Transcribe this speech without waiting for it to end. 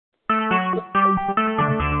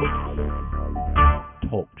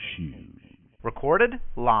Talk Shoes. Recorded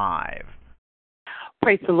live.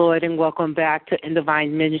 Praise the Lord and welcome back to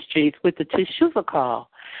Divine Ministries with the Teshuvah call.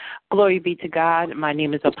 Glory be to God. My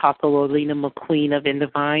name is Apostle Olena McQueen of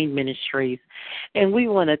Divine Ministries, and we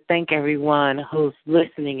want to thank everyone who's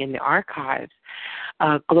listening in the archives.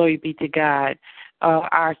 Glory be to God.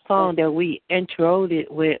 Our song that we introed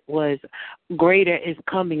it with was Greater is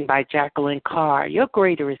Coming by Jacqueline Carr. Your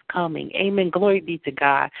greater is coming. Amen. Glory be to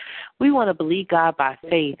God. We want to believe God by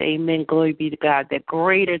faith. Amen. Glory be to God that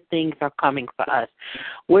greater things are coming for us.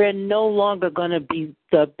 We're no longer going to be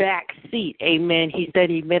the back seat. Amen. He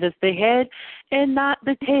said he made us the head and not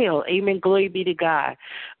the tail. Amen. Glory be to God.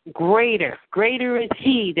 Greater is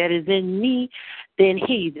he that is in me than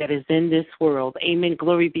he that is in this world. Amen.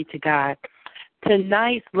 Glory be to God.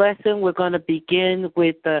 Tonight's lesson, we're going to begin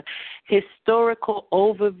with the historical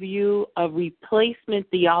overview of replacement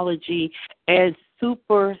theology and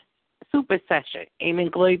supersession. Amen.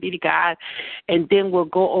 Glory be to God. And then we'll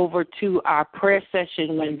go over to our prayer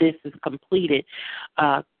session when this is completed.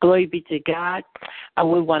 Glory be to God.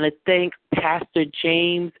 We want to thank Pastor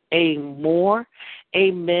James A. Moore,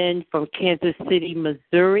 amen, from Kansas City,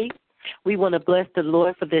 Missouri. We want to bless the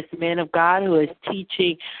Lord for this man of God who is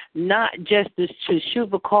teaching not just the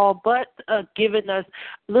Teshuvah call, but giving us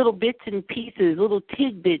little bits and pieces, little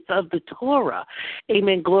tidbits of the Torah.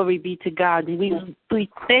 Amen. Glory be to God. And we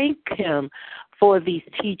thank him for these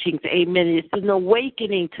teachings. Amen. It's an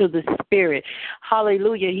awakening to the Spirit.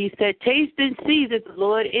 Hallelujah. He said, taste and see that the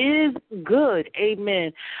Lord is good.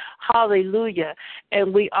 Amen. Hallelujah.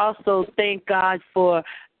 And we also thank God for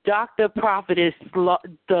Dr. Prophetess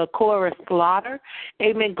Cora Slaughter.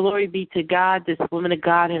 Amen. Glory be to God. This woman of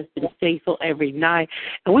God has been faithful every night,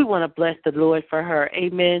 and we want to bless the Lord for her.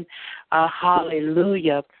 Amen.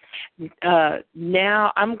 Hallelujah.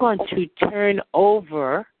 Now I'm going to turn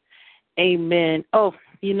over. Amen. Oh,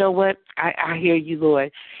 you know what? I hear you,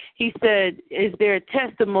 Lord. He said, is there a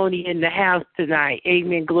testimony in the house tonight?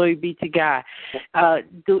 Amen. Glory be to God.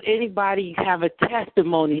 Do anybody have a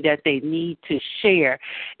testimony that they need to share?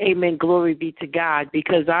 Amen. Glory be to God.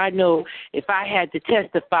 Because I know if I had to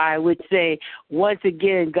testify, I would say, once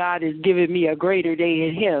again, God has given me a greater day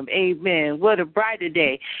in him. Amen. What a brighter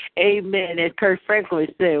day. Amen. As Kurt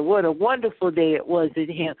Franklin said, what a wonderful day it was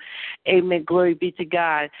in him. Amen. Glory be to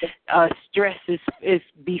God. Stress is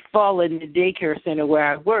befalling the daycare center where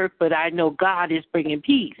I work, but I know God is bringing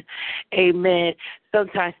peace. Amen.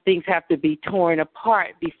 Sometimes things have to be torn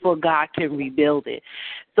apart before God can rebuild it.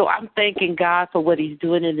 So I'm thanking God for what he's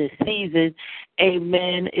doing in this season.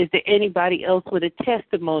 Amen. Is there anybody else with a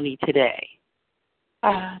testimony today?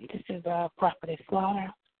 This is Prophetess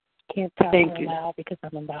Slaughter. Can't talk now because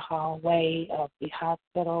I'm in the hallway of the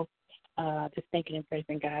hospital. Just thanking and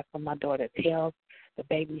praising God for my daughter's health. The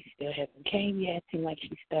baby still hasn't came yet. Seems like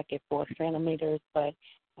she's stuck at 4 centimeters, but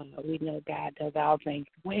we know God does all things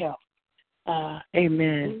well.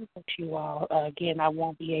 Amen. You all, again, I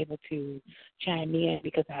won't be able to chime in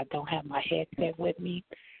because I don't have my headset with me,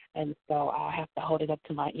 and so I'll have to hold it up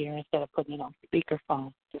to my ear instead of putting it on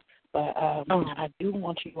speakerphone. But I do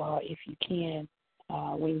want you all, if you can,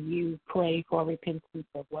 when you pray for repentance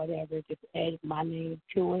or whatever, just add my name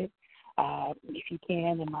to it. If you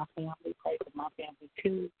can, and my family, pray for my family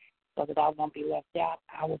too, so that I won't be left out.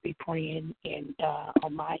 I will be praying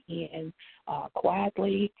on my end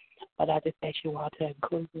quietly, but I just ask you all to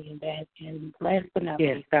include me in that. And last but not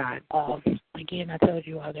least, again, I told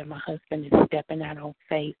you all that my husband is stepping out on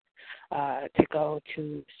faith to go to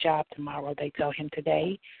his job tomorrow. They told him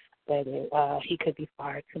today that he could be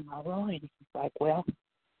fired tomorrow, and he's like, well,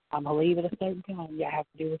 I'm going to leave at a certain time. You have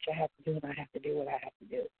to do what you have to do, and I have to do what I have to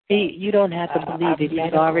do. You don't have to believe it.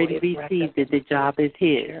 He's already received it. The job is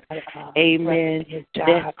his. Amen.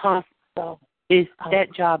 That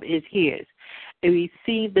job is his. And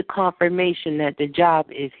receive the confirmation that the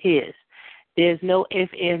job is his. There's no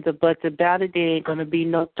ifs, ands, or buts about it. There ain't going to be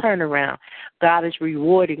no turnaround. God is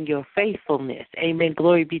rewarding your faithfulness. Amen.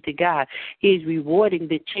 Glory be to God. He's rewarding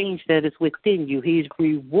the change that is within you. He's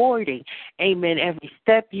rewarding, amen, every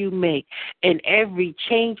step you make. And every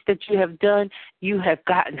change that you have done, you have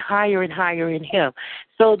gotten higher and higher in him.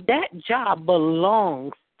 So that job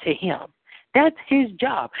belongs to him. That's his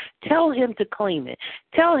job. Tell him to claim it.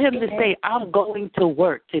 Tell him to say, I'm going to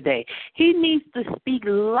work today. He needs to speak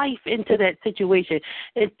life into that situation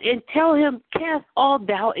and tell him, cast all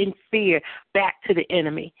doubt and fear back to the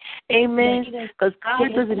enemy. Amen? Because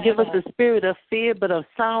God doesn't give us a spirit of fear, but of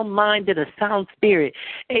sound mind and a sound spirit.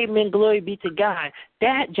 Amen. Glory be to God.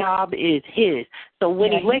 That job is his. So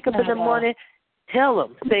when he wake up in the morning, tell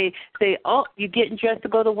him. Say, oh, you getting dressed to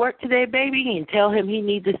go to work today, baby? And tell him he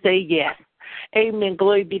needs to say yes. Amen.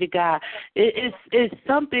 Glory be to God. It's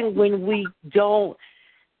something when we don't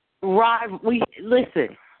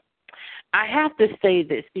listen. I have to say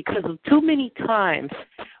this because of too many times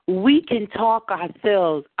we can talk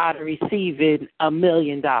ourselves out of receiving $1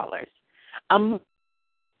 million.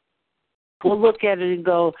 We'll look at it and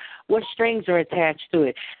go, what strings are attached to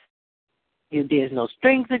it? If there's no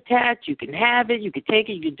strings attached, you can have it, you can take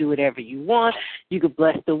it, you can do whatever you want, you can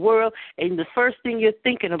bless the world. And the first thing you're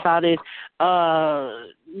thinking about is,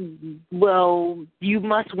 well, you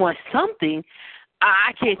must want something.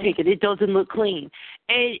 I can't take it. It doesn't look clean.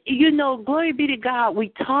 And, glory be to God, we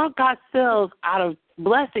talk ourselves out of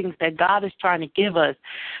blessings that God is trying to give us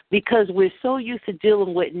because we're so used to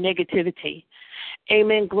dealing with negativity.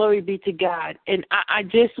 Amen. Glory be to God. And I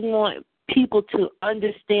just want people to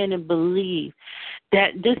understand and believe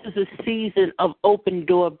that this is a season of open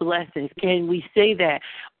door blessings. Can we say that?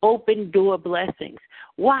 Open door blessings.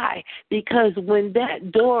 Why? Because when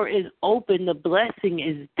that door is open, the blessing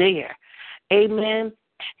is there. Amen.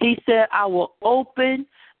 He said, I will open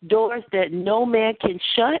doors that no man can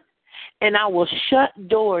shut, and I will shut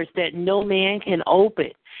doors that no man can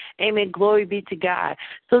open. Amen. Glory be to God.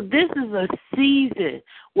 So this is a season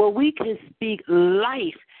where we can speak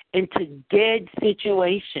life into dead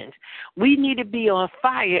situations. We need to be on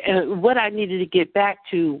fire. And what I needed to get back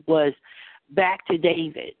to was back to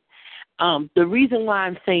David. The reason why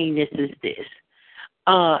I'm saying this is this.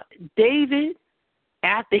 David,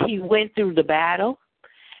 after he went through the battle,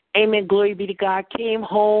 amen, glory be to God, came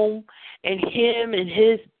home, and him and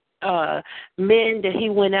his men that he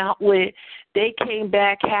went out with, they came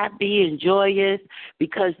back happy and joyous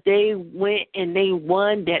because they went and they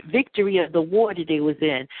won that victory of the war that they was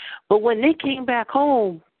in. But when they came back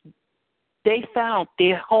home, they found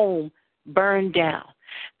their home burned down.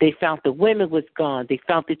 They found the women was gone. They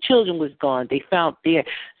found the children was gone. They found their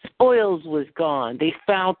spoils was gone. They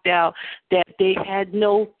found out that they had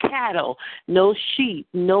no cattle, no sheep,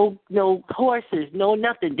 no horses, no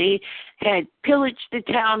nothing. They had pillaged the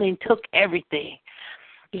town and took everything.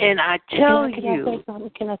 Yeah. And I tell you.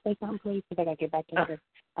 Can I say something, please? Because I got to get back into this.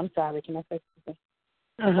 I'm sorry. Can I say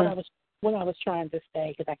something? What I was trying to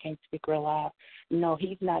say, because I can't speak real loud, no,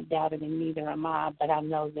 he's not doubting and neither am I, but I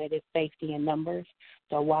know that it's safety in numbers.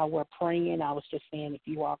 So while we're praying, I was just saying if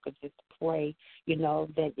you all could just pray,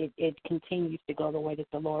 that it continues to go the way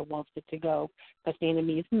that the Lord wants it to go, because the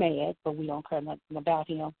enemy is mad, but we don't care nothing about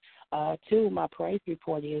him. Two, my praise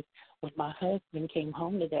report is when my husband came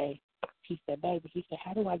home today, he said, baby,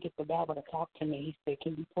 how do I get the Bible to talk to me? He said,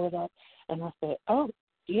 can you pull it up? And I said, oh,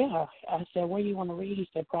 yeah. I said, where do you want to read? He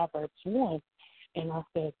said, Proverbs 1. And I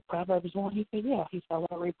said, Proverbs 1? He said, yeah. He said, I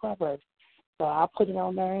want to read Proverbs. So I put it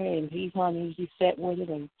on there, and he sat with it,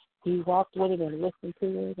 and he walked with it and listened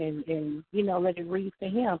to it and let it read to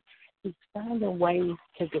him. He's finding ways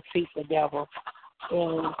to defeat the devil.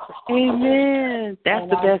 And amen. That's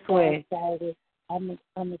the best way. I'm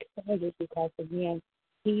excited because, again,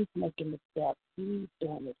 he's making the steps. He's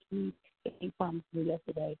doing it. He promised me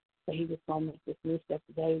yesterday that he was going to make this new step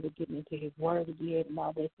today. We're getting into his word again and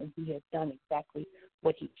all this, and he has done exactly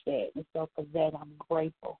what he said. And so for that, I'm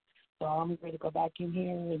grateful. So I'm ready to go back in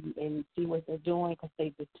here and see what they're doing because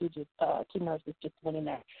the two nurses just went in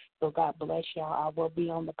there. So God bless y'all. I will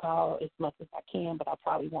be on the call as much as I can, but I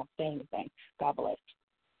probably won't say anything. God bless.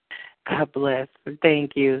 God bless.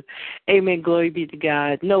 Thank you. Amen. Glory be to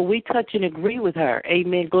God. No, we touch and agree with her.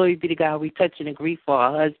 Amen. Glory be to God. We touch and agree for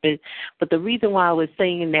our husband. But the reason why I was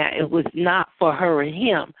saying that, it was not for her and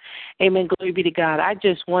him. Amen. Glory be to God. I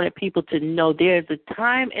just wanted people to know there's a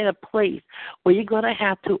time and a place where you're going to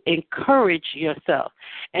have to encourage yourself.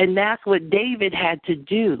 And that's what David had to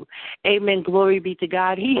do. Amen. Glory be to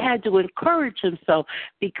God. He had to encourage himself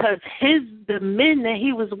because the men that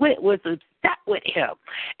he was with was upset with him.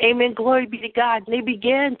 Amen. Glory be to God. And they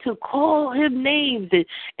began to call him names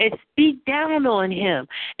and speak down on him.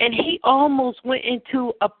 And he almost went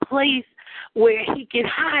into a place where he could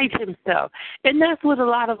hide himself. And that's what a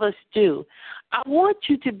lot of us do. I want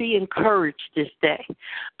you to be encouraged this day.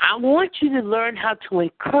 I want you to learn how to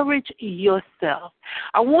encourage yourself.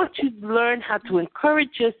 I want you to learn how to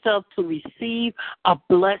encourage yourself to receive a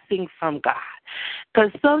blessing from God.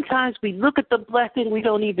 Because sometimes we look at the blessing, we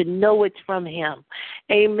don't even know it's from him.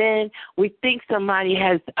 Amen. We think somebody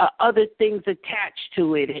has other things attached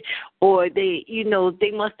to it, or they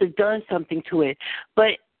must have done something to it.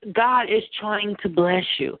 But God is trying to bless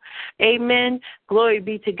you. Amen. Glory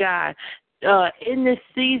be to God. In this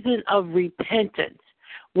season of repentance,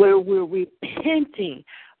 where we're repenting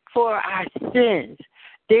for our sins,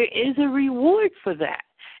 there is a reward for that.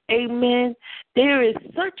 Amen. There is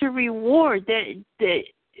such a reward that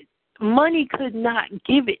Money could not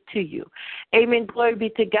give it to you. Amen. Glory be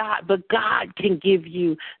to God. But God can give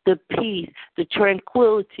you the peace, the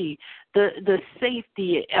tranquility, the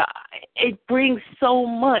safety. It brings so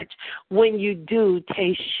much when you do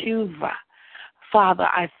Teshuvah. Father,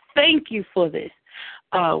 I thank you for this.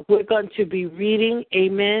 We're going to be reading,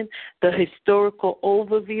 amen, the historical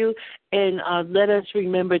overview, and let us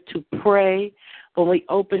remember to pray. When we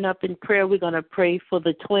open up in prayer, we're going to pray for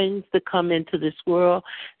the twins to come into this world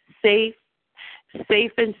safe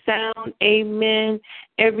and sound, amen.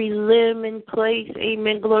 Every limb in place,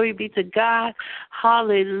 amen. Glory be to God.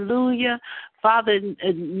 Hallelujah. Father,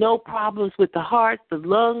 no problems with the heart, the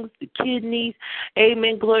lungs, the kidneys.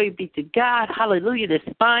 Amen. Glory be to God. Hallelujah. The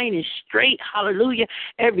spine is straight. Hallelujah.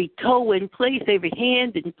 Every toe in place, every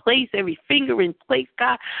hand in place, every finger in place,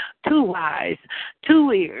 God. 2 eyes,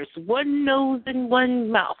 2 ears, 1 nose, and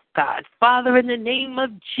 1 mouth, God. Father, in the name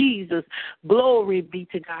of Jesus, glory be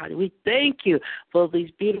to God. We thank you for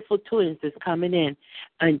these beautiful twins that's coming in.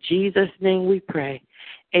 In Jesus' name we pray.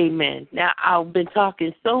 Amen. Now, I've been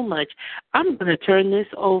talking so much. I'm going to turn this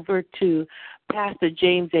over to Pastor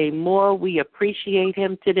James A. Moore. We appreciate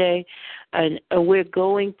him today, and we're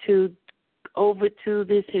going to over to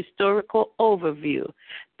this historical overview,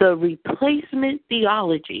 the replacement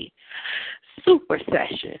theology super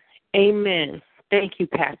session. Amen. Thank you,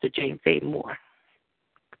 Pastor James A. Moore.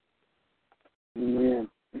 Amen.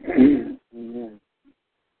 Amen.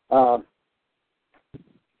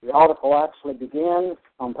 The article actually begins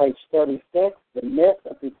on page 36, the myth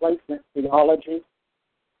of replacement theology.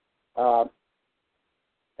 That's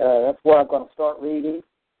where I'm going to start reading,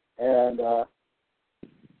 and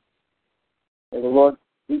may the Lord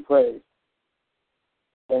be praised.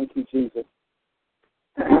 Thank you, Jesus.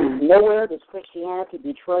 Nowhere does Christianity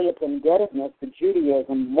betray its indebtedness to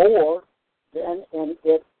Judaism more than in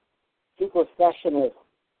its supersessionism.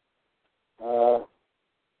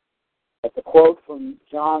 That's a quote from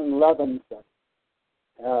John Levinson.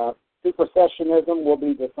 Supersessionism will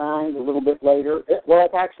be defined a little bit later.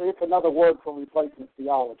 It's another word for replacement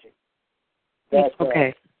theology. That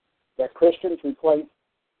Christians replace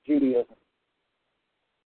Judaism.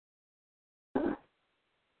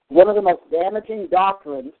 One of the most damaging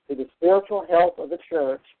doctrines to the spiritual health of the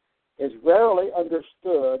church is rarely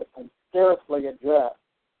understood and scarcely addressed.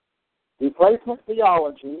 Replacement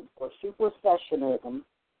theology, or supersessionism,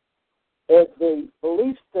 is the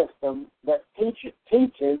belief system that teaches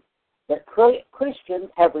that Christians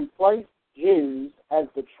have replaced Jews as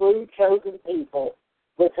the true chosen people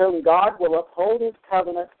with whom God will uphold his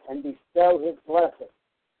covenant and bestow his blessing.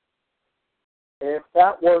 If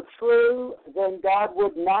that were true, then God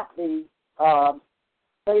would not be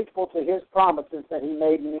faithful to his promises that he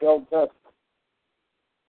made in the Old Testament.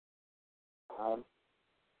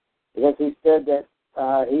 Because he said that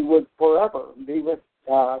he would forever be with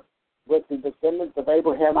the descendants of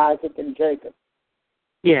Abraham, Isaac, and Jacob.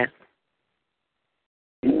 Yes.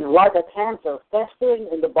 Like a cancer festering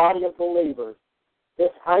in the body of believers,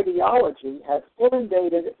 this ideology has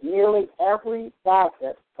inundated nearly every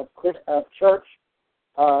facet of church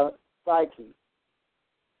psyche.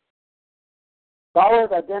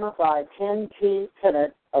 Scholars identify 10 key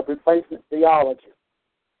tenets of replacement theology.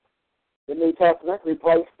 The New Testament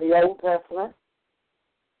replaced the Old Testament,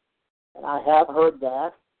 and I have heard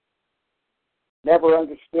that. Never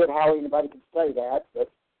understood how anybody could say that, but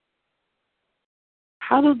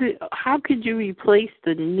how could you replace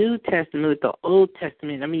the New Testament with the Old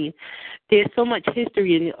Testament? I mean, there's so much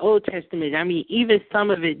history in the Old Testament. I mean, even some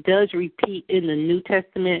of it does repeat in the New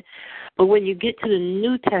Testament, but when you get to the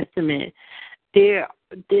New Testament,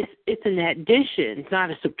 it's an addition, it's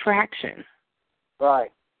not a subtraction.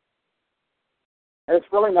 Right. And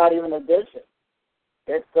it's really not even an addition.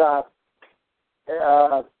 It's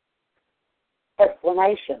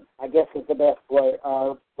explanation, I guess, is the best way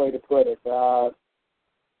to put it.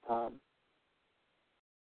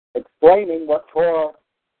 Explaining what Torah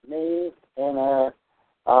means in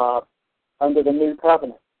under the New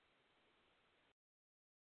Covenant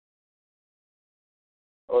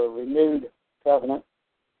or renewed covenant.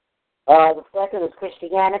 The second is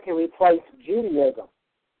Christianity replaced Judaism.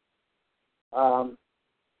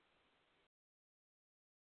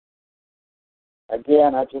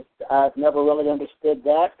 Again, I've never really understood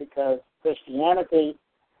that because Christianity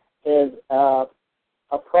is a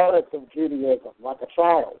product of Judaism, like a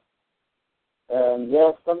child. And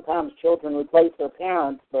yes, sometimes children replace their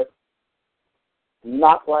parents, but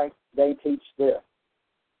not like they teach this.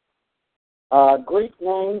 Greek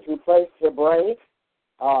names replace Hebraic.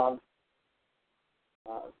 A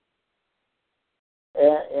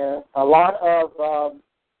lot of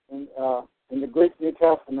in the Greek New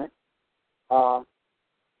Testament,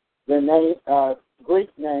 the Greek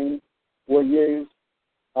name will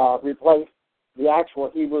replace the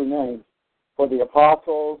actual Hebrew name for the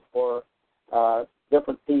apostles, for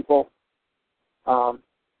different people. For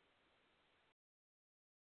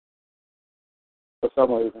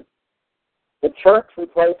some reason. The church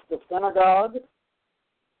replaced the synagogue.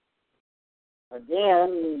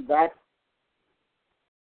 Again,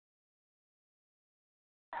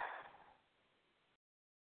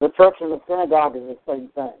 the church and the synagogue is the same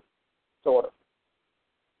thing, sort of.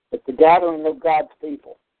 It's the gathering of God's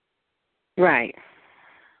people. Right.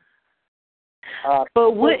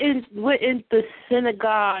 But wouldn't the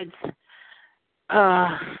synagogues?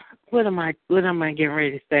 What am I getting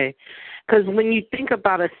ready to say? Because when you think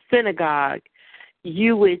about a synagogue,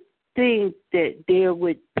 you would think that there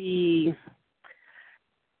would be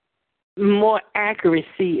more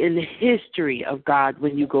accuracy in the history of God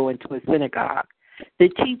when you go into a synagogue. The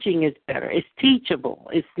teaching is better. It's teachable.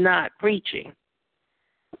 It's not preaching.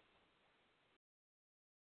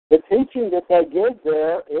 The teaching that they give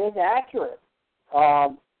there is accurate,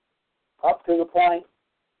 up to the point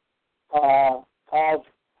of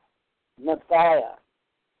Messiah.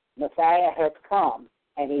 Messiah has come,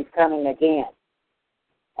 and he's coming again.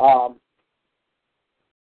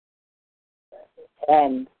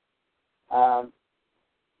 And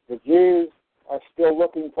the Jews are still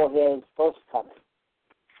looking for his first coming,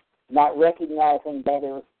 not recognizing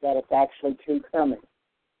that it's actually two comings.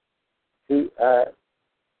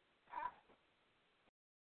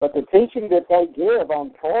 But the teaching that they give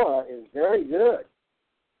on Torah is very good.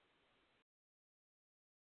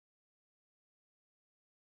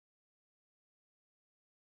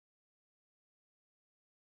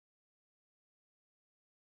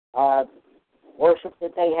 Worship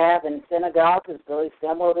that they have in synagogue is very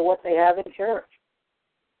similar to what they have in church.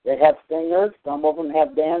 They have singers. Some of them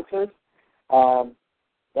have dancers.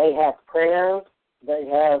 They have prayers. They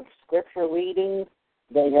have scripture readings.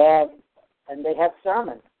 They have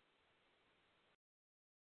sermons.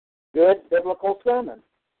 Good biblical sermons.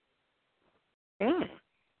 Mm.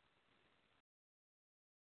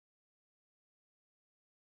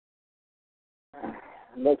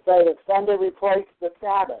 And they say that Sunday replaced the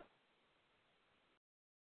Sabbath.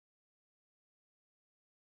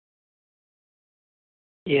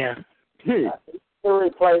 Yeah. Easter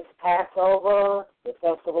replaced Passover, the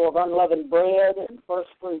Festival of Unleavened Bread, and first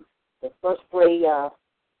fruits. The first three of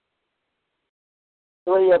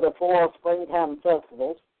the four springtime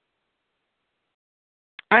festivals.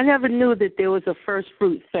 I never knew that there was a first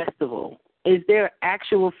fruit festival. Is there an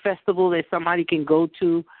actual festival that somebody can go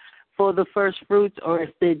to for the first fruits, or is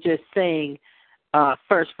they just saying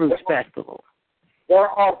first fruits festival? There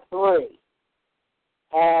are three,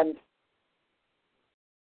 and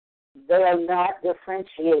they are not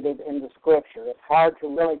differentiated in the Scripture. It's hard to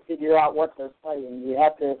really figure out what they're saying. You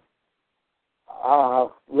have to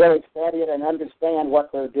really study it and understand what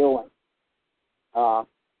they're doing.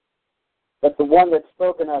 But the one that's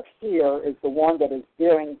spoken of here is the one that is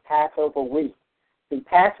during Passover week. The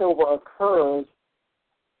Passover occurs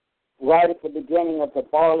right at the beginning of the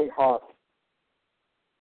barley harvest.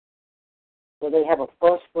 So they have a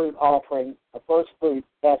first fruit offering, a first fruit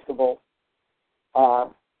festival.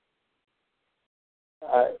 The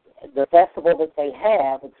festival that they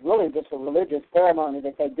have, it's really just a religious ceremony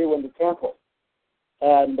that they do in the temple.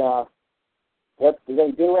 And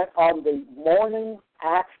they do it on the morning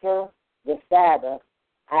after the Sabbath,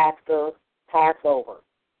 after Passover,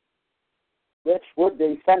 which would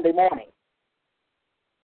be Sunday morning,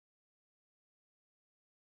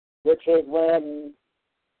 which is when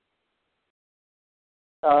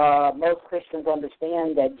most Christians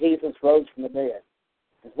understand that Jesus rose from the dead.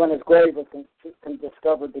 It's when his grave was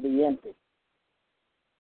discovered to be empty.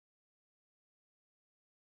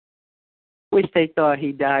 Which they thought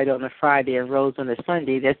he died on a Friday and rose on a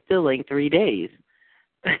Sunday. That still ain't 3 days.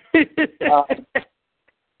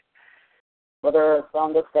 But there are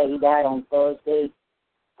some that say he died on Thursday.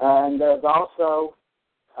 And there's also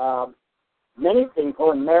many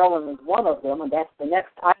people, and Maryland is one of them, and that's the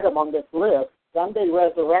next item on this list. Sunday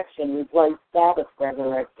resurrection replaced Sabbath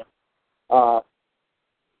resurrection.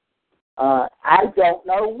 I don't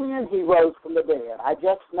know when he rose from the dead. I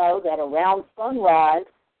just know that around sunrise,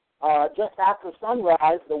 just after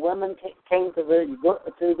sunrise, the women came to the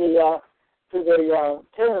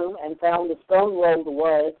tomb and found the stone rolled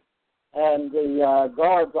away and the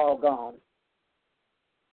guards all gone.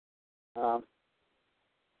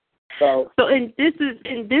 And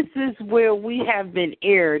this is where we have been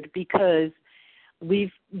erred, because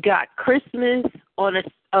we've got Christmas on a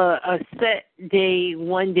set day,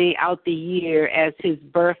 one day out the year as his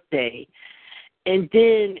birthday, And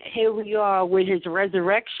then here we are with his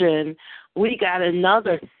resurrection. We got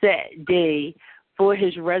another set day for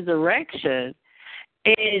his resurrection.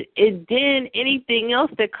 And then anything else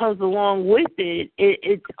that comes along with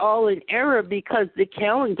it's all in error because the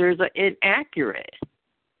calendars are inaccurate.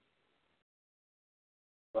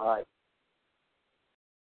 Right.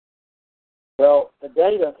 Well, the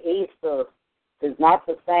date of Easter is not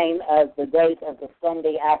the same as the date of the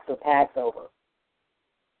Sunday after Passover.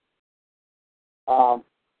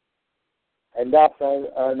 And that's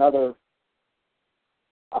another,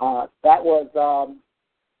 that was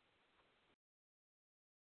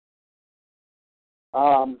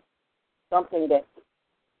something that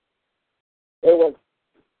it was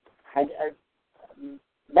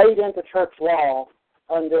made into church law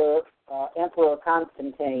under Emperor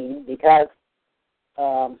Constantine because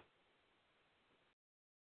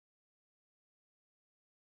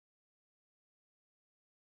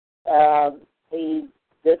he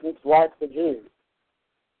didn't like the Jews.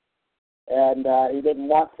 And he didn't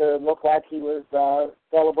want to look like he was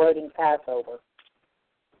celebrating Passover.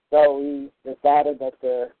 So he decided that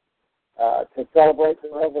to celebrate the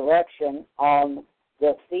resurrection on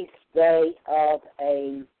the feast day of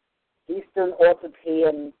a Eastern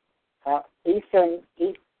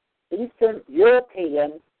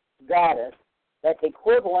European goddess that's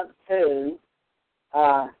equivalent to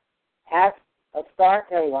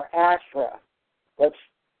Astarte or Ashra, which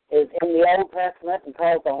is in the Old Testament and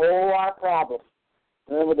caused a whole lot of problems.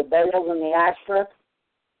 Remember the Baals and the Ashras?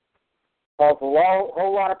 Caused a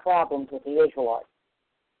whole lot of problems with the Israelites.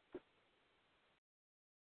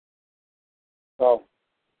 So,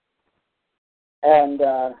 and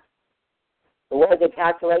the way they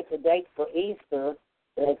calculate the date for Easter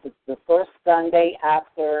is it's the first Sunday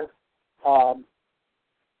after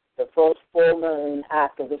the first full moon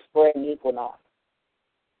after the spring equinox.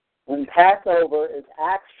 When Passover is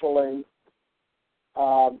actually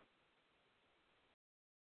the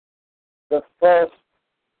first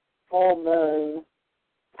full moon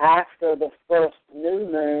after the first new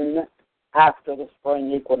moon after the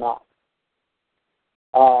spring equinox.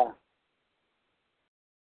 So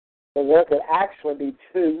there could actually be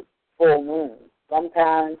 2 full moons.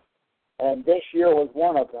 Sometimes, and this year was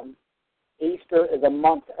one of them, Easter is a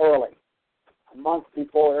month early, a month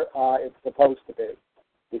before it's supposed to be,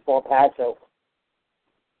 before Passover.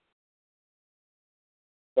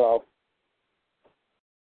 So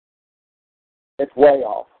it's way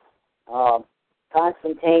off.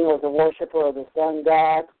 Constantine was a worshiper of the sun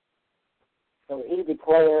god, so he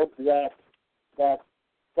declared that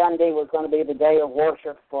Sunday was going to be the day of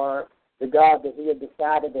worship for the God that he had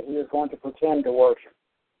decided that he was going to pretend to worship.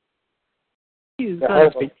 He was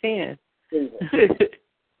going to pretend.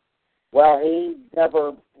 Well, he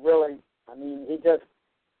never really, he just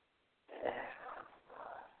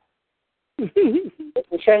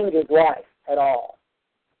didn't change his life at all.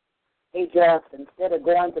 He just, instead of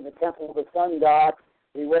going to the temple of the sun god,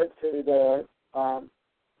 he went to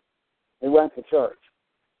church.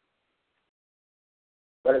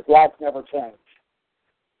 But his life never changed.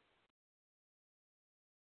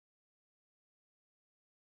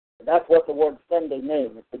 That's what the word Sunday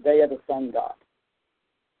means. It's the day of the sun god.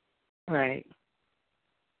 Right.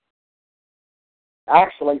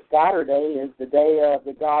 Actually, Saturday is the day of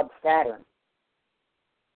the god Saturn.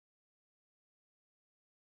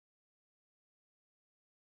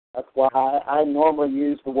 That's why I normally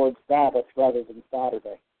use the word Sabbath rather than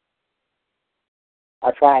Saturday.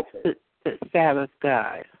 I try to. The Sabbath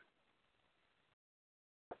god.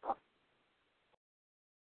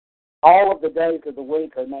 All of the days of the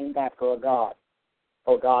week are named after a god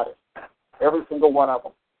or goddess. Every single one of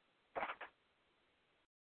them.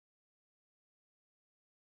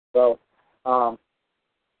 So, but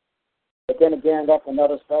then again, that's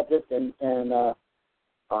another subject in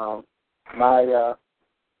my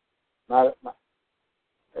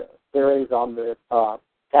series on the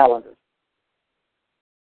calendars.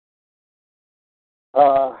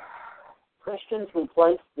 Christians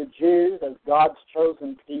replace the Jews as God's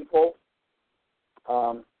chosen people.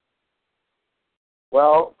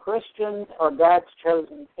 Well, Christians are God's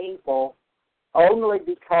chosen people only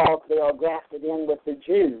because they are grafted in with the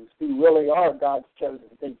Jews, who really are God's chosen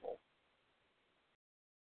people.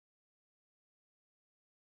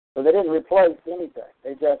 So they didn't replace anything.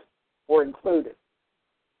 They just were included.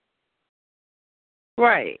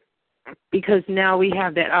 Right. Because now we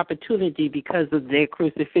have that opportunity because of their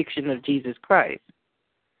crucifixion of Jesus Christ.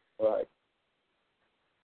 Right.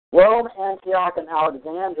 Rome, Antioch, and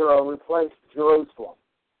Alexandria replaced Jerusalem.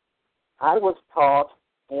 I was taught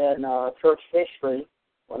in church history,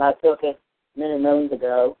 when I took it many moons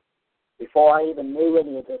ago, before I even knew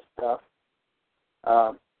any of this stuff,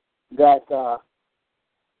 that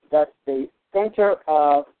the center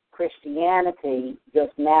of Christianity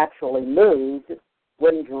just naturally moved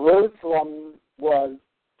when Jerusalem was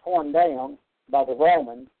torn down by the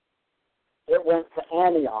Romans. It went to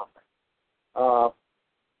Antioch,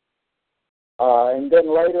 and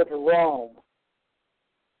then later to Rome.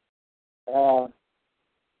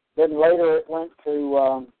 Then later it went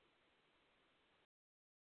to,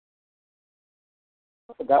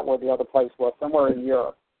 I forgot where the other place was, somewhere in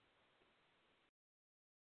Europe.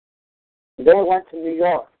 And then it went to New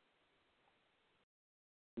York.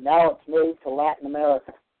 Now it's moved to Latin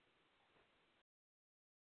America.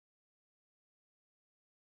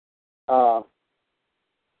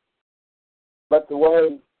 But the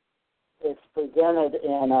way it's presented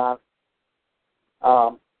in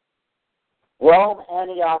Rome,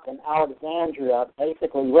 Antioch, and Alexandria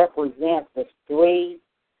basically represent the three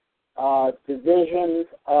divisions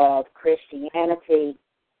of Christianity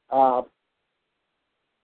that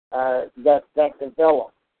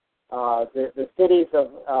developed. The cities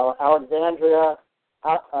of Alexandria,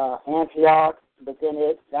 Antioch, but then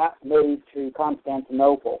it got moved to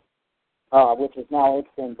Constantinople, which is now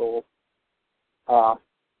Istanbul.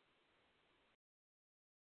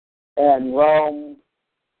 And Rome,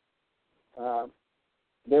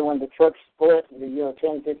 then when the church split in the year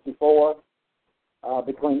 1054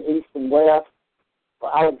 between East and West,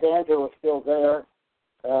 Alexandria was still there,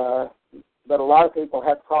 but a lot of people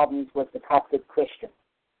had problems with the Coptic Christians,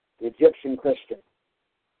 the Egyptian Christians.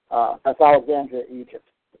 That's Alexandria, Egypt,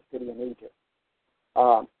 the city in Egypt.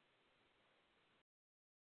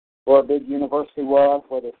 Where a big university was,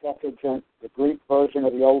 where the Septuagint, the Greek version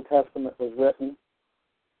of the Old Testament, was written.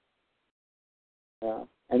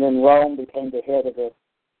 And then Rome became the head of it.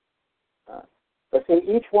 But see,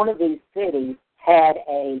 each one of these cities had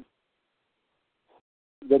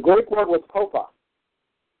the Greek word was popa,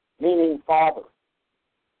 meaning father.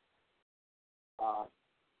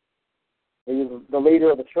 He was the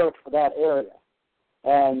leader of the church for that area.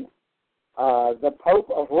 And the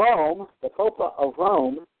Pope of Rome,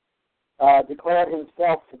 declared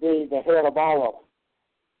himself to be the head of all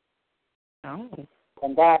of them. Oh.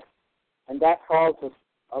 And that caused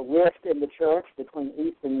a rift in the church between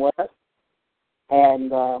East and West.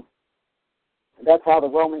 And that's how the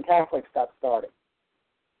Roman Catholics got started.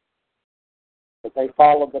 But they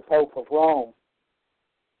followed the Pope of Rome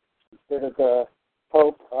instead of the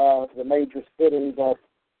Pope of the major city that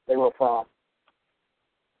they were from.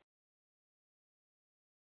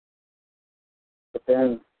 But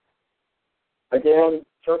then, again,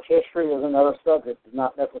 church history is another subject. It's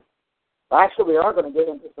not necessary. Actually, we are going to get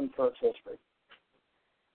into some church history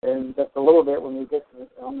in just a little bit when we get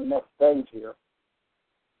on the next page here.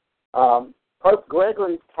 Pope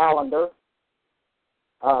Gregory's calendar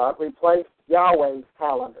replaced Yahweh's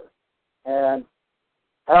calendar. And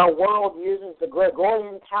our world uses the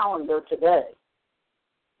Gregorian calendar today.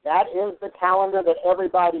 That is the calendar that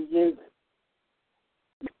everybody uses.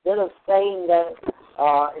 Instead of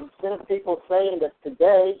people saying that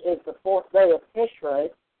today is the 4th day of Tishrei,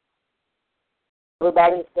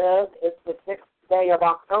 everybody says it's the 6th day of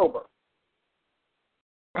October.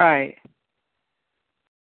 Right.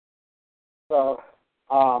 So,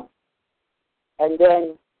 and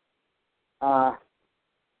then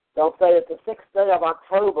they'll say it's the 6th day of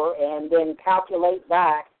October and then calculate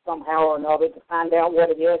back somehow or another to find out what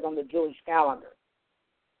it is on the Jewish calendar.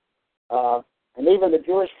 And even the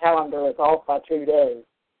Jewish calendar is off by 2 days.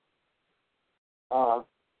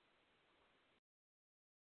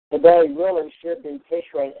 Today really should be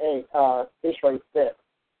Tishrei 6th.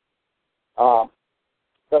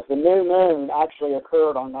 Because the new moon actually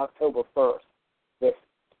occurred on October 1st, this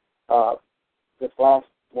last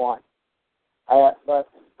one. But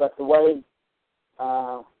the way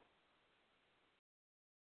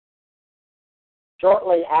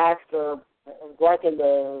shortly after, like in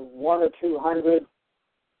the 1 or 200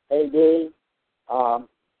 A.D.,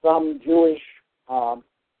 some Jewish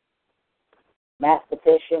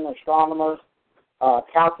mathematician astronomers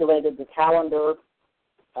calculated the calendar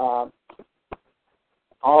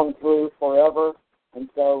on through forever, and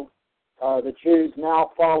so the Jews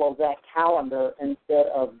now follow that calendar instead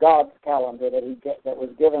of God's calendar that was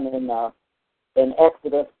given in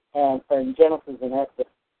Exodus and in Genesis and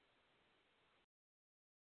Exodus.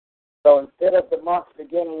 So instead of the month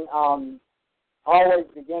always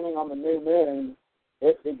beginning on the new moon,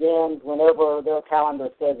 it begins whenever their calendar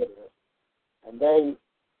says it is. And they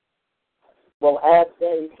will add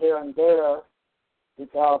days here and there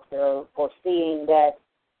because they're foreseeing that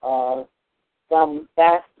some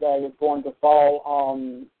fast day is going to fall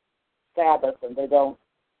on Sabbath, and they don't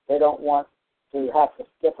want to have to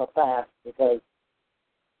skip a fast because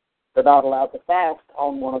they're not allowed to fast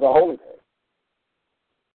on one of the holy days.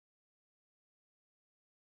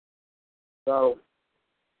 So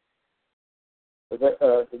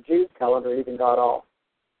the Jews' calendar even got off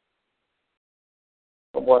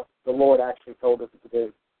from what the Lord actually told us to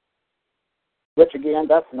do. Which, again,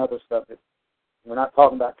 that's another subject. We're not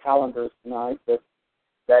talking about calendars tonight, but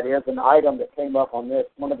that is an item that came up on this,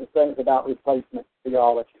 one of the things about replacement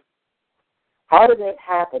theology. How did it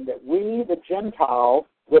happen that we, the Gentiles,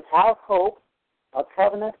 without hope, a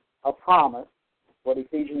covenant, a promise, what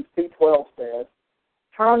Ephesians 2:12 says,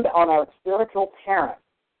 turned on our spiritual parent,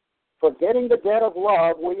 forgetting the debt of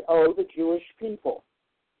love we owe the Jewish people?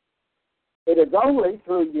 It is only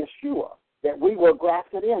through Yeshua that we were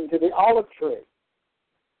grafted into the olive tree.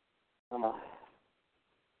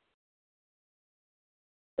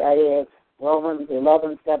 That is Romans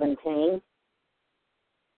 11:17,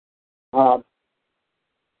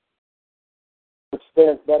 which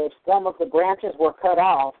says that if some of the branches were cut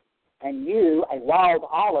off, and you, a wild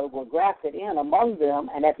olive, were grafted in among them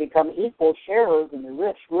and have become equal sharers in the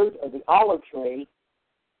rich root of the olive tree,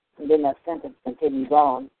 and then that sentence continues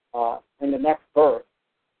on in the next verse.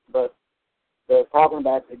 But they're talking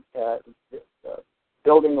about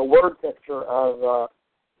building a word picture of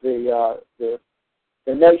the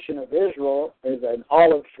nation of Israel is an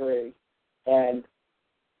olive tree, and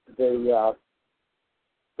the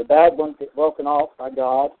bad ones get broken off by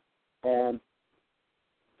God, and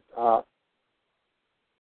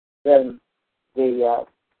then the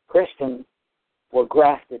Christians were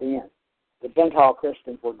grafted in. The Gentile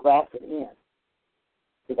Christians were grafted in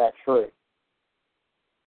to that tree.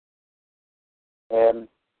 And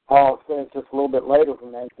Paul says just a little bit later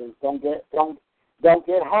from that, he says, don't get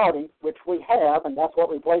haughty, which we have, and that's what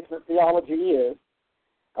replacement theology is.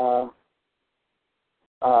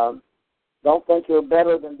 Don't think you're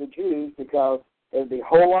better than the Jews, because it would be a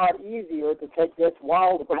whole lot easier to take this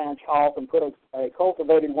wild branch off and put a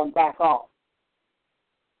cultivated one back on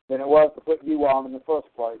than it was to put you on in the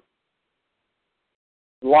first place.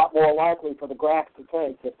 A lot more likely for the graft to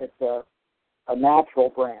take if it's a natural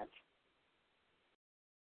branch.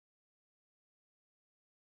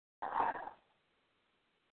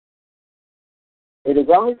 It is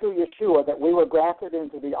only through Yeshua that we were grafted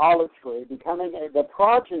into the olive tree, becoming the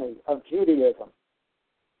progeny of Judaism.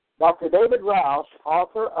 Dr. David Roush,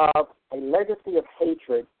 author of A Legacy of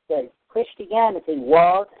Hatred, states, Christianity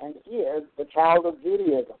was and is the child of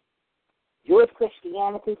Judaism. Jewish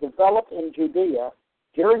Christianity developed in Judea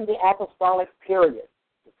during the apostolic period,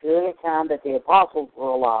 the period of time that the apostles were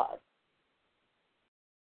alive,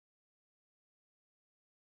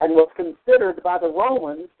 and was considered by the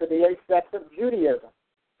Romans to be a sect of Judaism.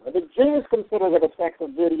 But the Jews considered it a sect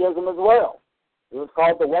of Judaism as well. It was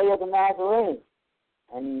called the Way of the Nazarene.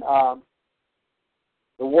 And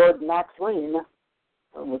the word Nazarene,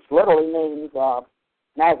 which literally means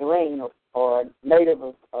Nazarene, or a native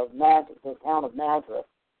of Nazareth, the town of Nazareth,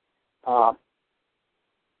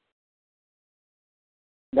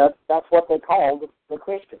 that's what they called the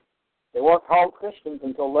Christians. They weren't called Christians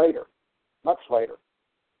until later, much later.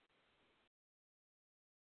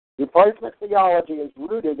 Replacement theology is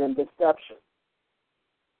rooted in deception.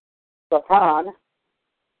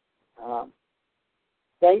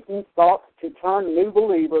 Satan sought to turn new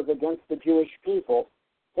believers against the Jewish people,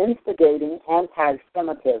 instigating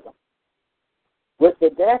anti-Semitism. With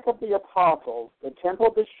the death of the apostles, the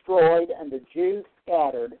temple destroyed, and the Jews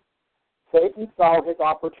scattered, Satan saw his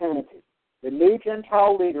opportunity. The new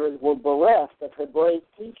Gentile leaders were bereft of Hebraic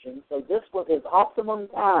teaching, so this was his optimum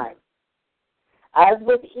time. As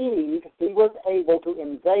with Eve, he was able to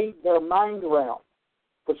invade their mind realm,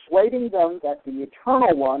 persuading them that the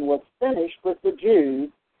Eternal One was finished with the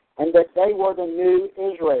Jews and that they were the new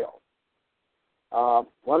Israel.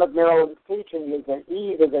 One of Marilyn's teaching is that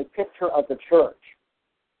Eve is a picture of the church.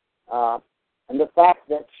 And the fact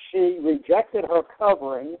that she rejected her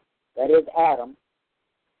covering, that is Adam,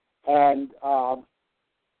 and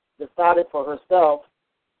decided for herself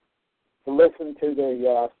to listen to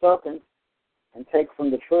the serpent and take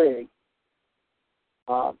from the tree,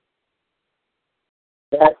 that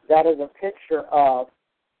is a picture of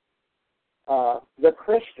the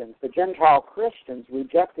Christians, the Gentile Christians,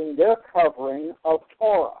 rejecting their covering of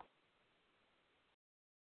Torah.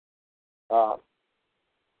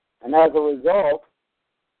 And as a result,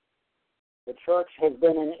 the church has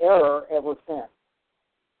been in error ever since.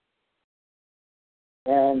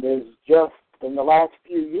 And is just, in the last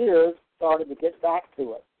few years, started to get back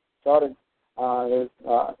to it. There's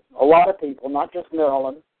a lot of people, not just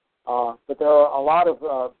Maryland, but there are a lot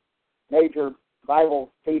of major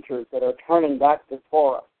Bible teachers that are turning back to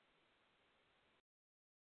Torah.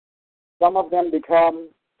 Some of them become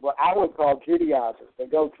what I would call Judaizers. They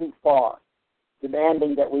go too far,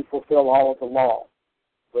 demanding that we fulfill all of the law,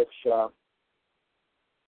 which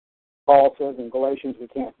Paul says in Galatians we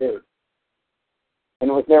can't do. And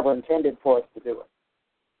it was never intended for us to do it.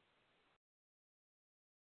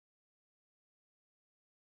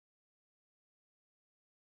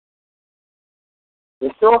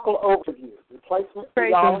 Historical overview, replacement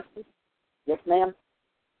theology. Yes, ma'am?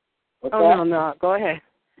 What's that? No, go ahead.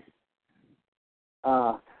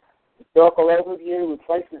 Historical overview,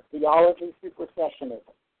 replacement theology, supersessionism.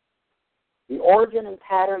 The origin and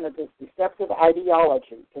pattern of this deceptive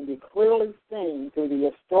ideology can be clearly seen through the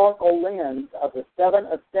historical lens of the 7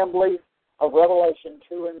 assemblies of Revelation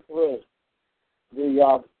 2 and 3.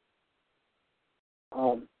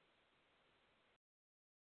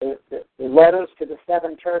 The letters to the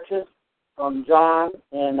 7 churches from John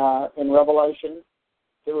in Revelation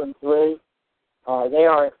 2 and 3, they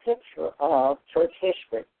are a picture of church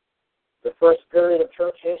history. The first period of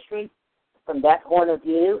church history, from that point of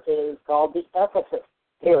view, is called the Ephesus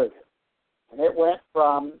period. And it went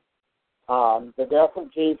from the death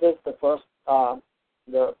of Jesus,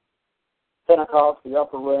 the Pentecost, the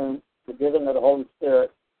upper room, the giving of the Holy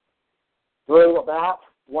Spirit, through about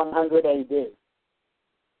 100 A.D.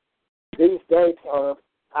 These dates are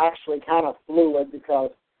actually kind of fluid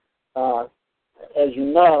because, as you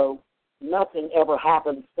know, nothing ever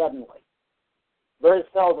happens suddenly. Very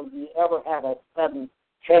seldom do you ever have a sudden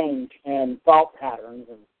change in thought patterns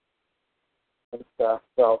and stuff.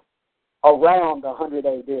 So, around 100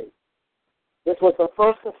 A.D. This was the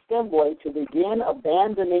first assembly to begin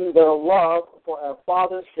abandoning their love for our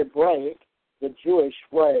father's Hebraic, the Jewish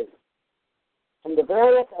ways. In the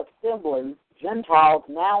various assemblies, Gentiles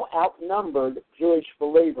now outnumbered Jewish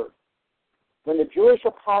believers. When the Jewish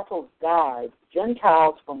apostles died,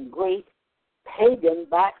 Gentiles from Greek, pagan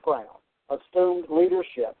background assumed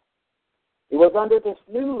leadership. It was under this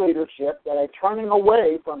new leadership that a turning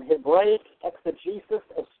away from Hebraic exegesis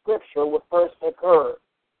of Scripture would first occur.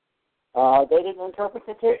 They didn't interpret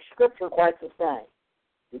the Scripture quite the same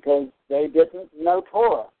because they didn't know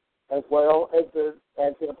Torah as well as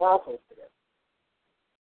the apostles did.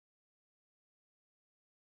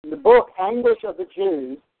 In the book Anguish of the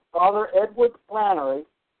Jews, Father Edward Flannery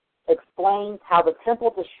explains how the temple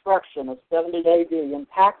destruction of 70 A.D.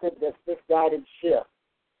 impacted this misguided shift.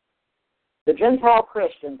 The Gentile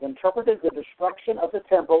Christians interpreted the destruction of the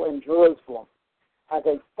temple in Jerusalem as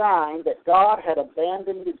a sign that God had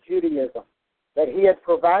abandoned Judaism, that he had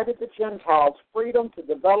provided the Gentiles freedom to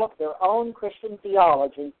develop their own Christian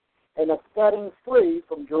theology in a setting free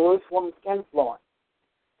from Jerusalem's influence.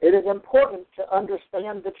 It is important to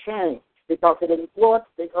understand the change because it influenced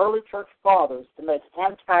the early church fathers to make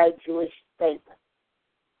anti-Jewish statements.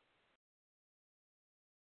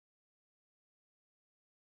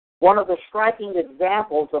 One of the striking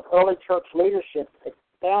examples of early church leadership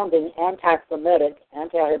expounding anti-Semitic,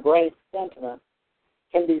 anti-Hebraic sentiment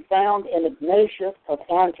can be found in Ignatius of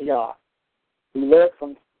Antioch, who lived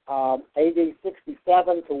from AD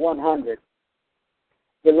 67 to 100.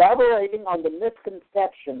 Elaborating on the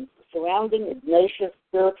misconceptions surrounding Ignatius'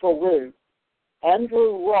 spiritual roots,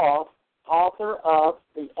 Andrew Ross, author of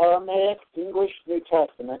the Aramaic English New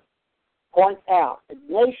Testament, points out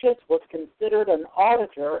Ignatius was considered an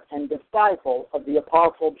auditor and disciple of the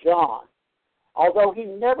Apostle John, although he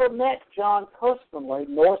never met John personally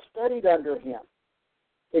nor studied under him.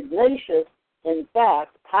 Ignatius, in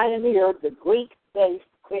fact, pioneered the Greek-based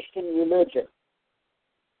Christian religion.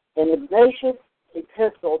 In Ignatius'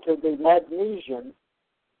 epistle to the Magnesians,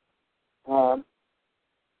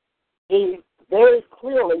 he very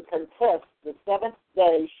clearly contests the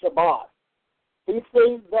seventh-day Shabbat. He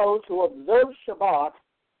sees those who observe Shabbat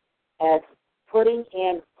as putting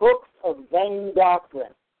in hooks of vain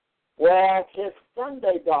doctrine, whereas his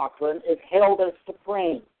Sunday doctrine is held as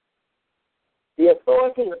supreme. The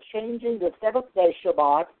authority of changing the seventh-day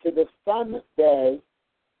Shabbat to the Sunday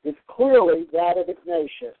is clearly that of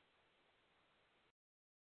Ignatius.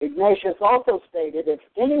 Ignatius also stated, if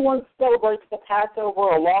anyone celebrates the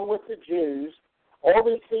Passover along with the Jews or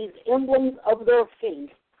receives emblems of their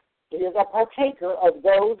feast, he is a partaker of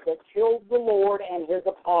those that killed the Lord and his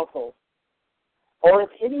apostles. Or if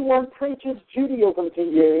anyone preaches Judaism to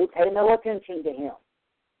you, pay no attention to him.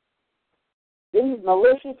 These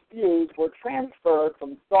malicious views were transferred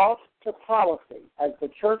from thought to policy as the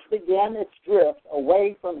church began its drift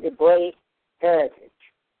away from Hebraic heritage.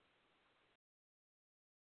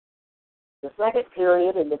 The second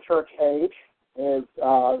period in the church age is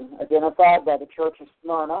identified by the Church of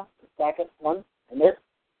Smyrna, the second one, and it's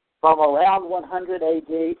from around 100 AD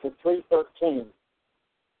to 313.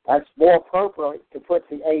 That's more appropriate to put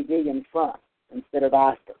the AD in front instead of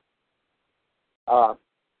after.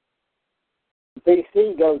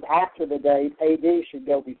 BC goes after the date. AD should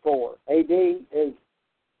go before. AD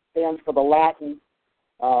stands for the Latin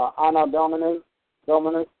Anno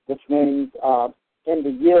Dominus, which means in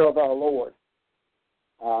the year of our Lord.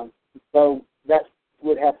 So that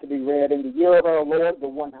would have to be read in the year of our Lord, the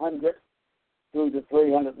 100th through the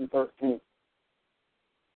 313th.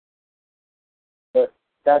 But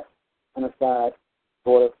that's an aside,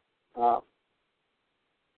 sort of.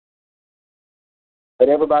 But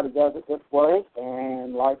everybody does it this way,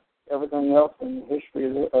 and like everything else in the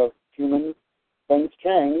history of humans, things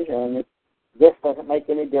change, and this doesn't make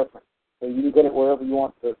any difference. So you can get it wherever you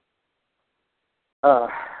want to.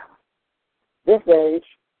 This age,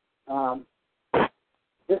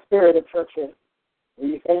 this period of church history. Were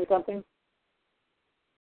you saying something?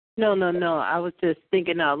 No. I was just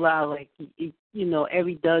thinking out loud, like,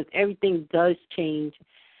 everything does change.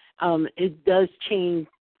 It does change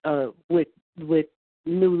with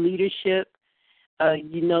new leadership.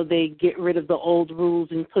 They get rid of the old rules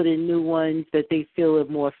and put in new ones that they feel are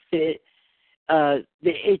more fit.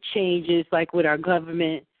 It changes, like with our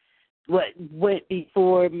government. What went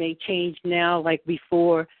before may change now, like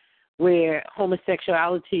before, where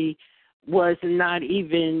homosexuality was not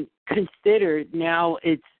even considered. Now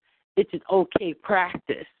it's an okay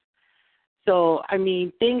practice. So,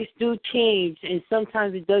 things do change, and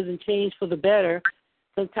sometimes it doesn't change for the better.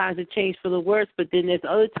 Sometimes it changes for the worse, but then there's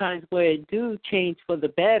other times where it do change for the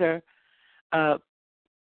better.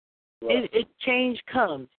 Change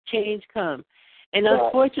comes. And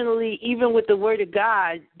unfortunately, even with the Word of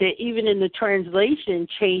God, that even in the translation,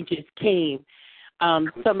 changes came.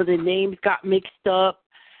 Some of the names got mixed up.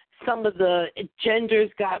 Some of the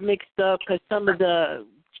genders got mixed up because some of the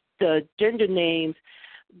gender names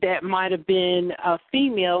that might have been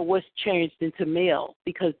female was changed into male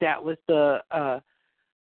because that was the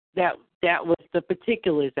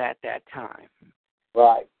particulars at that time.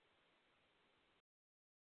 Right.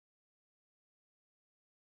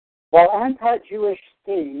 While anti-Jewish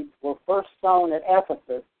seeds were first sown at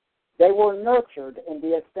Ephesus, they were nurtured in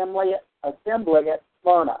the assembly at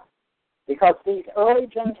Smyrna, because these early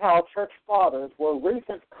Gentile church fathers were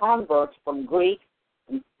recent converts from Greek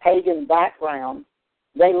and pagan backgrounds.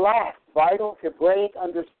 They lacked vital Hebraic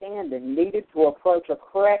understanding needed to approach a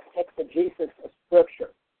correct exegesis of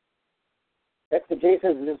Scripture.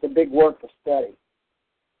 Exegesis is just a big word for study,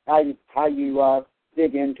 how you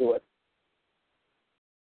dig into it.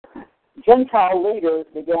 Gentile leaders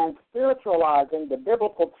began spiritualizing the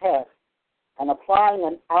biblical text and applying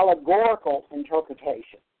an allegorical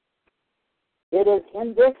interpretation. It is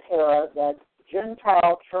in this era that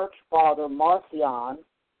Gentile church father Marcion,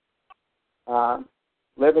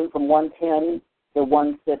 living from 110 to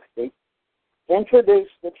 160,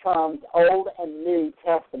 introduced the terms Old and New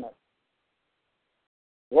Testament.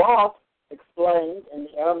 Ross explained in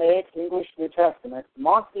the Aramaic English New Testament,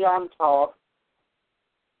 Marcion taught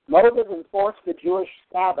Moses enforced the Jewish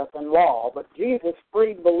Sabbath and law, but Jesus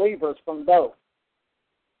freed believers from both.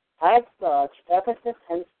 As such, Ephesus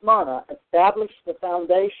and Smyrna established the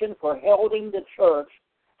foundation for holding the church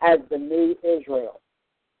as the new Israel.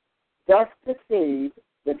 Thus deceived,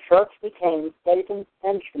 the church became Satan's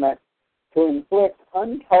instrument to inflict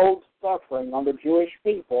untold suffering on the Jewish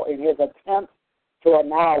people in his attempt to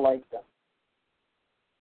annihilate them.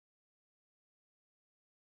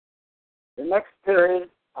 The next period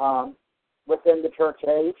within the church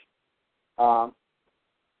age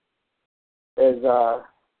is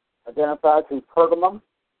identified through Pergamum,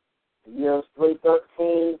 the years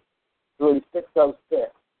 313 through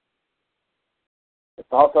 606. It's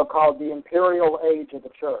also called the Imperial Age of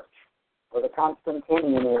the Church, or the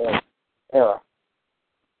Constantinian era.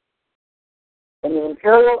 In the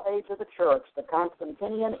Imperial Age of the Church, the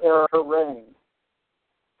Constantinian era reigned.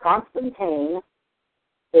 Constantine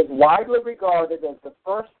is widely regarded as the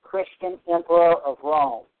first Christian emperor of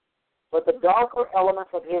Rome, but the darker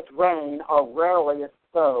elements of his reign are rarely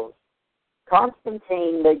exposed.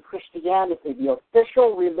 Constantine made Christianity the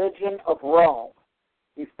official religion of Rome,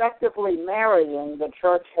 effectively marrying the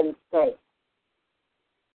church and state.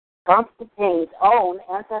 Constantine's own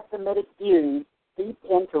anti-Semitic views seeped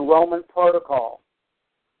into Roman protocol.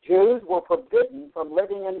 Jews were forbidden from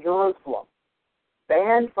living in Jerusalem,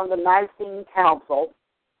 banned from the Nicene Council,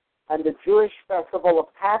 and the Jewish festival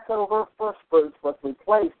of Passover firstfruits was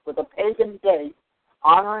replaced with a pagan date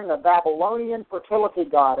honoring a Babylonian fertility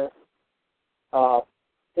goddess,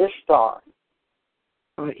 Ishtar.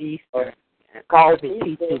 Or Easter. called I've been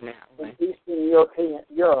teaching that in one. Eastern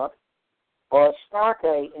Europe, or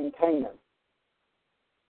Astarte in Canaan,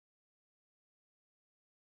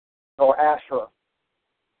 or Asherah.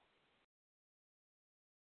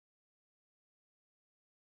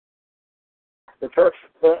 The church,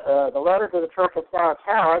 the letter to the Church of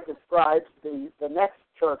Thyatira describes the next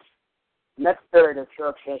period of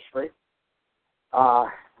church history,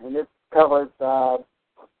 and it covers around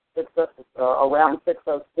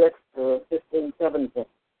 606 to 1517.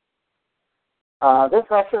 This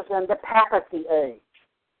ushers in the papacy age.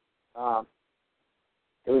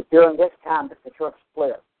 It was during this time that the church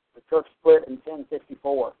split. The church split in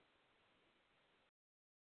 1054.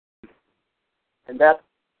 And that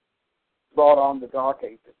brought on the Dark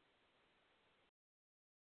Ages.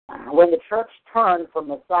 When the church turned from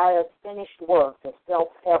Messiah's finished work to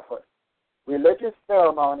self-effort, religious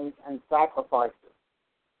ceremonies, and sacrifices,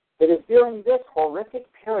 it is during this horrific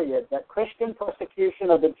period that Christian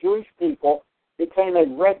persecution of the Jewish people became a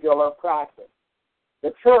regular practice.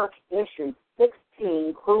 The church issued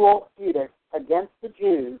 16 cruel edicts against the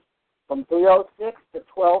Jews from 306 to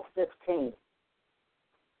 1216,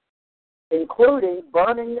 including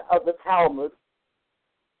burning of the Talmud,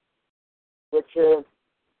 which is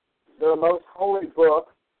their most holy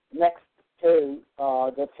book next to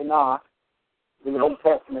the Tanakh, the Old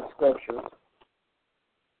Testament scriptures.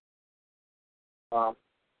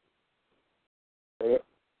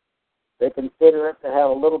 They consider it to have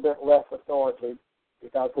a little bit less authority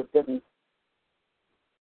because it didn't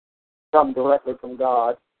come directly from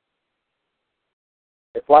God.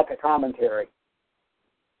 It's like a commentary.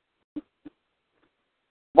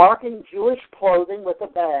 Marking Jewish clothing with a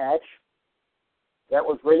badge that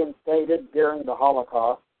was reinstated during the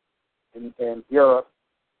Holocaust in Europe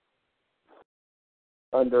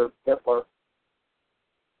under Hitler.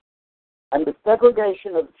 And the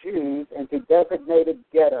segregation of Jews into designated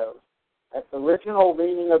ghettos. That's the original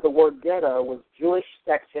meaning of the word ghetto was Jewish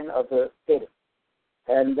section of the city.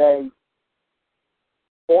 And they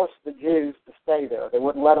forced the Jews to stay there. They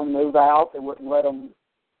wouldn't let them move out. They wouldn't let them,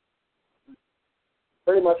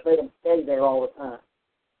 pretty much made them stay there all the time.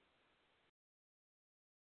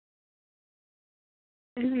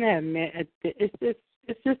 Isn't that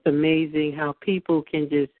it's just amazing how people can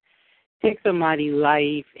just take somebody's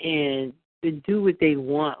life and do what they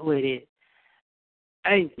want with it.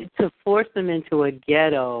 To force them into a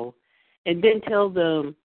ghetto and then tell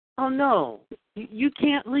them, oh no, you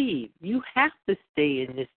can't leave. You have to stay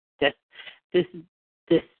in this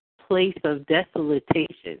place of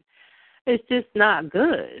desolation. It's just not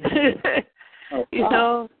good. You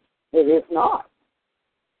know? It is not.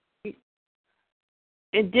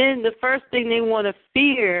 And then the first thing they want to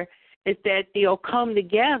fear is that they'll come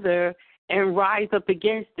together and rise up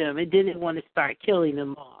against them, and then they want to start killing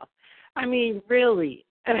them off. I mean, really,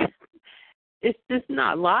 it's just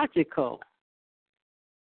not logical.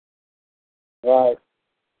 Right.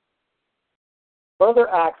 Further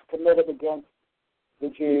acts committed against the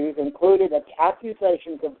Jews included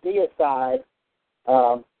accusations of deicide,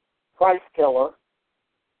 Christ killer,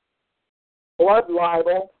 blood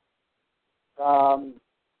libel.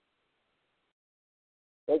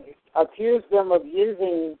 They accused them of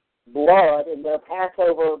using blood in their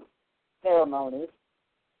Passover ceremonies,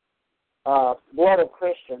 blood of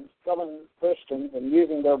Christians, killing Christians and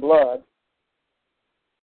using their blood,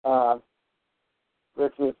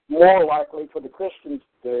 which was more likely for the Christians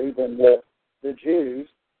to do than the Jews,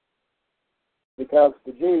 because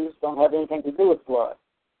the Jews don't have anything to do with blood.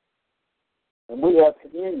 And we have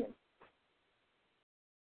communion.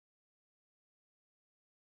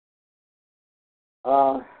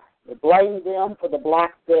 They blamed them for the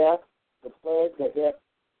Black Death, the plague that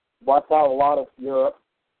wiped out a lot of Europe.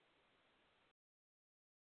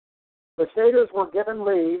 Crusaders were given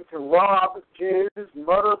leave to rob Jews,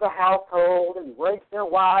 murder the household, and rape their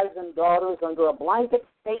wives and daughters under a blanket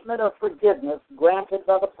statement of forgiveness granted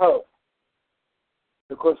by the Pope.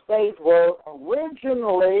 The Crusades were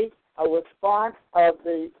originally a response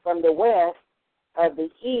from the West of the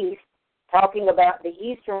East, talking about the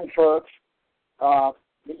Eastern Church,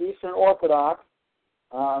 the Eastern Orthodox,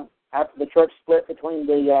 after the church split between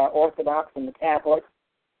the Orthodox and the Catholics,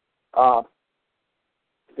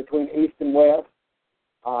 between East and West,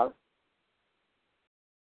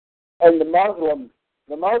 and the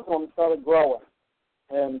Muslims started growing,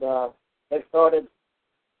 and they started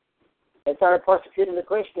persecuting the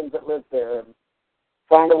Christians that lived there and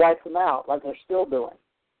trying to wipe them out, like they're still doing.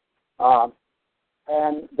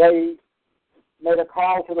 And they made a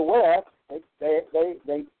call to the West. They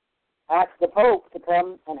asked the Pope to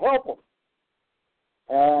come and help them.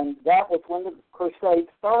 And that was when the Crusades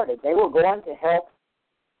started. They were going to help,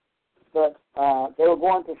 but they were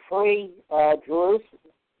going to free Jerusalem,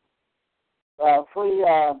 free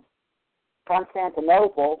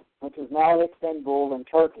Constantinople, which is now Istanbul in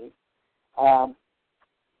Turkey.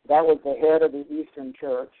 That was the head of the Eastern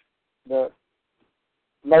Church, the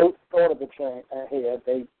most sort of the head.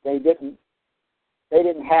 They didn't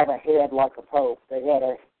have a head like a pope. They had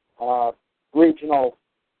a regional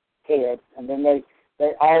head, and then they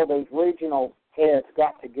all of those regional heads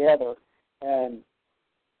got together and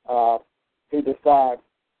to decide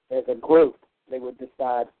as a group. They would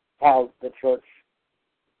decide how the church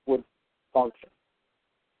would function.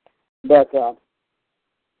 But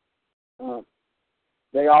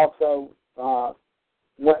they also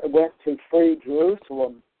went to free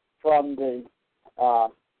Jerusalem from the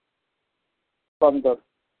Muslims,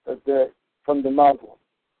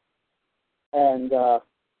 and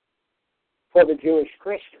for the Jewish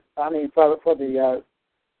Christians. For the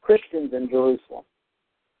Christians in Jerusalem.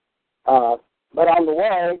 But on the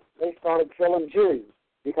way, they started killing Jews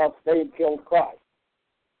because they had killed Christ.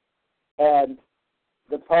 And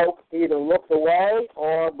the Pope either looked away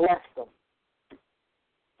or blessed them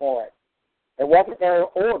for it. It wasn't their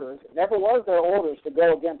orders. It never was their orders to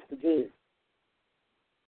go against the Jews.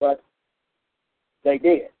 But they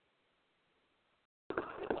did.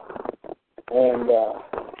 And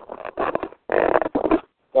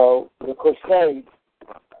so the Crusades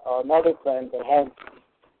are another thing that has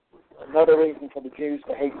another reason for the Jews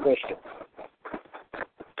to hate Christians.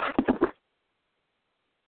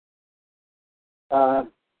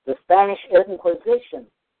 The Spanish Inquisition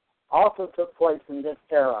also took place in this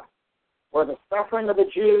era, where the suffering of the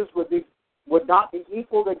Jews would not be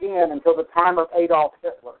equaled again until the time of Adolf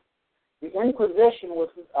Hitler. The Inquisition was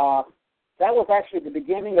that was actually the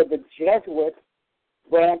beginning of the Jesuit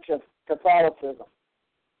branch of Catholicism,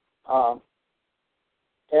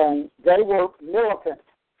 and they were militant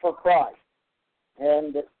for Christ.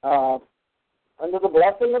 And under the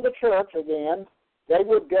blessing of the church, again, they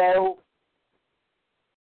would go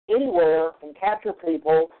anywhere and capture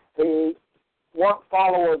people who weren't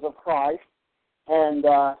followers of Christ and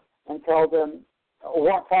tell them, or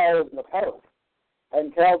weren't followers of the Pope,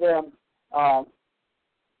 and tell them,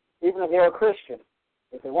 even if they were Christian,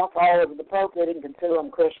 if they weren't followers of the Pope, they didn't consider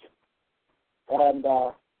them Christian. And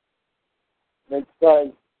they'd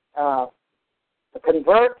say,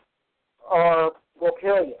 convert or we'll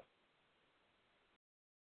kill you.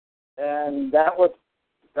 And that was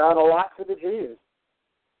done a lot to the Jews.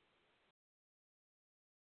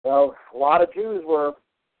 So a lot of Jews were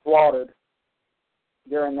slaughtered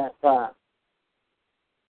during that time.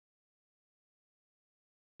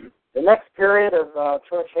 The next period of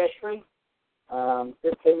church history,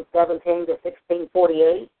 1517 to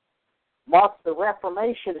 1648, marks the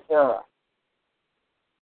Reformation era.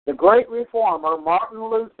 The great reformer, Martin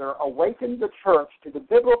Luther, awakened the church to the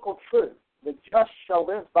biblical truth, the just shall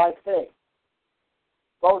live by faith.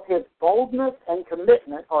 Both his boldness and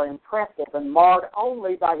commitment are impressive and marred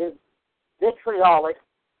only by his vitriolic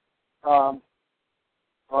or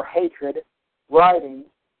hatred writings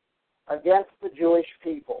against the Jewish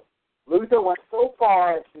people. Luther went so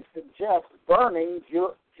far as to suggest burning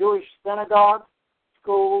Jewish synagogues,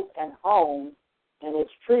 schools, and homes in his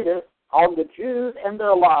treatise on the Jews and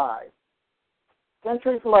their lives.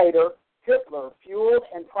 Centuries later, Hitler fueled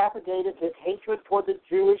and propagated his hatred toward the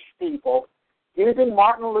Jewish people, using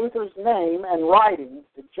Martin Luther's name and writings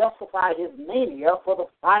to justify his mania for the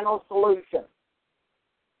final solution.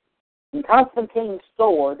 In Constantine's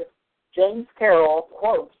Sword, James Carroll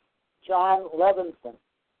quotes John Levinson,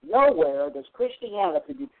 "Nowhere does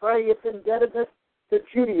Christianity betray its indebtedness to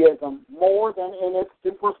Judaism more than in its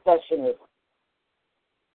supersessionism."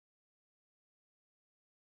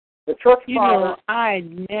 The church fathers, I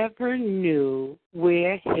never knew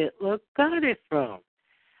where Hitler got it from.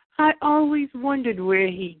 I always wondered where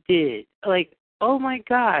he did. Like, oh my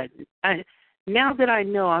God. Now that I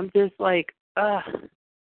know, I'm just like,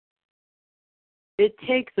 it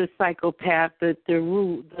takes a psychopath to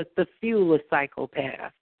fuel a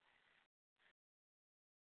psychopath.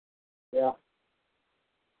 Yeah.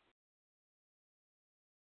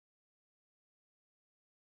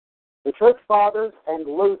 The church fathers and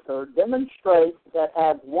Luther demonstrate that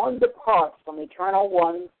as one departs from the eternal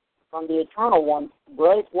one's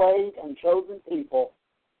great ways and chosen people,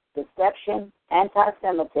 deception,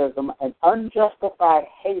 anti-Semitism, and unjustified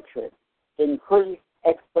hatred increase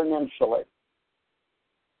exponentially.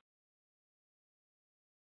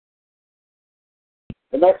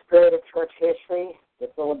 The next period of church history, the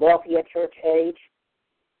Philadelphia Church Age,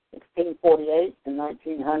 1648 to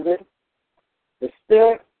 1900. The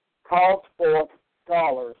Spirit calls forth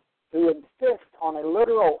scholars who insist on a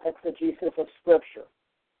literal exegesis of Scripture.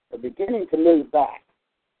 They're beginning to move back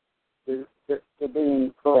to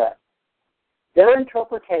being correct. Their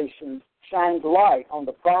interpretations shined light on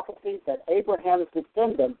the prophecies that Abraham's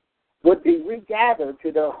descendants would be regathered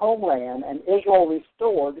to their homeland and Israel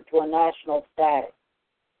restored to a national status.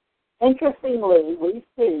 Interestingly, we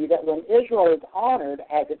see that when Israel is honored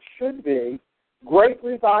as it should be, great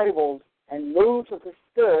revivals and moves of the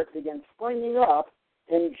Spirit begin springing up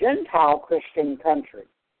in Gentile Christian countries,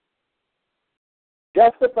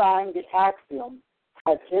 justifying the axiom,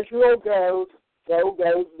 as Israel goes, so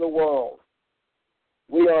goes the world.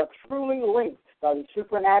 We are truly linked by the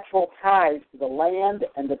supernatural ties to the land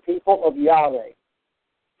and the people of Yahweh.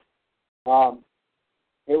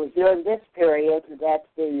 It was during this period that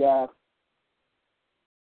the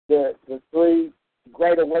three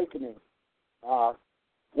Great Awakenings,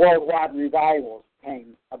 worldwide revivals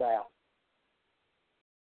came about.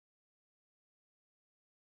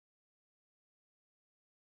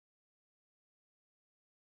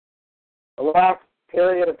 The last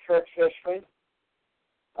period of church history,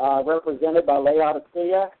 represented by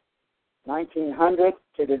Laodicea, 1900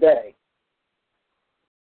 to today.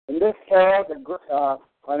 In this era,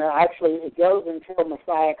 actually it goes until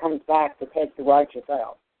Messiah comes back to take the righteous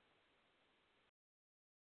out.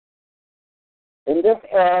 In this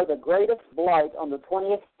era, the greatest blight on the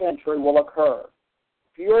 20th century will occur.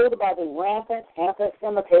 Fueled by the rampant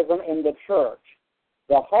anti-Semitism in the church,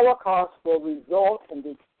 the Holocaust will result in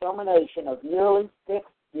the extermination of nearly 6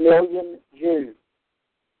 million Jews.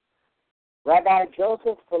 Rabbi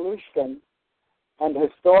Joseph Pelushkin and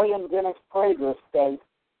historian Dennis Prager state,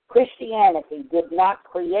 Christianity did not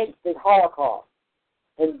create the Holocaust.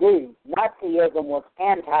 Indeed, Nazism was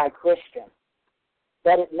anti-Christian.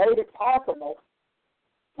 But it made it possible.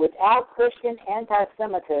 Without Christian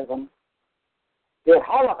anti-Semitism, the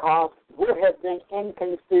Holocaust would have been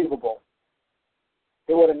inconceivable.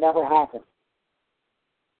 It would have never happened.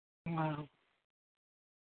 Wow.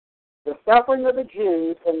 The suffering of the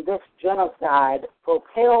Jews in this genocide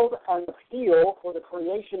propelled an appeal for the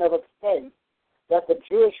creation of a state that the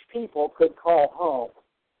Jewish people could call home.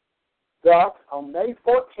 Thus, on May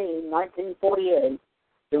 14, 1948,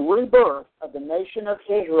 the rebirth of the nation of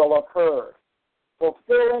Israel occurred,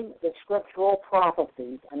 fulfilling the scriptural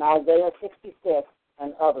prophecies in Isaiah 66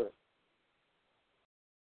 and others.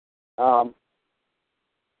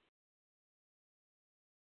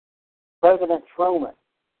 President Truman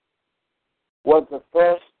was the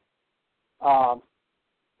first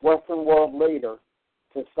Western world leader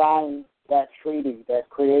to sign that treaty that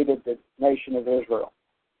created the nation of Israel,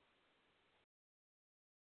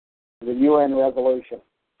 the UN resolution.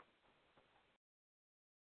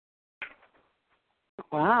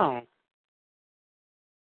 Wow.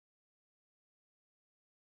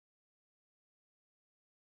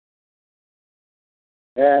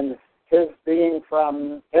 And his being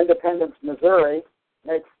from Independence, Missouri,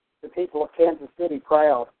 makes the people of Kansas City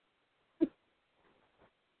proud.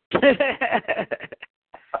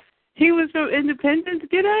 He was from Independence?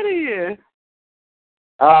 Get out of here.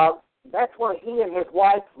 That's where he and his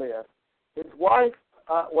wife lived. His wife,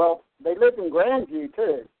 they lived in Grandview,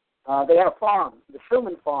 too. They had a farm, the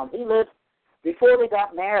Truman Farm. He lived, before they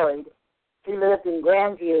got married, he lived in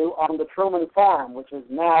Grandview on the Truman Farm, which is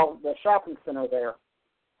now the shopping center there.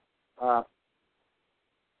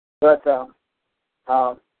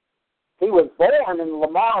 He was born in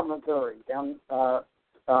Lamar, Missouri, down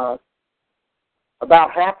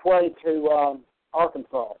about halfway to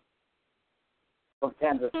Arkansas from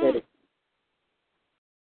Kansas City.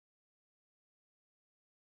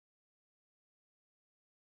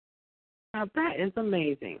 Now that is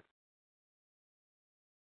amazing.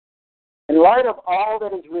 In light of all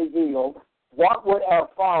that is revealed, what would our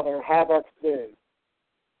Father have us do?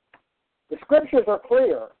 The Scriptures are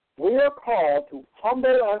clear. We are called to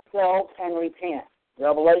humble ourselves and repent.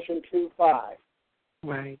 Revelation 2:5.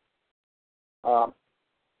 Right.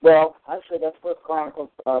 Actually, that's 1 Chronicles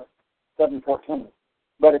 7:14.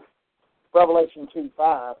 But it's Revelation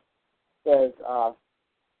 2:5 says,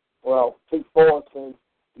 2:4 says,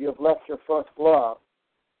 you have left your first love.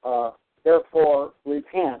 Therefore,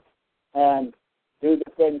 repent and do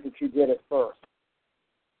the things that you did at first.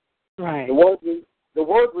 Right. The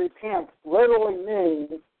word repent literally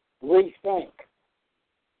means rethink.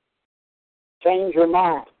 Change your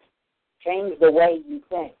mind. Change the way you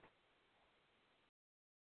think.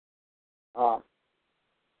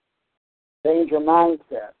 Change your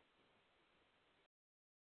mindset.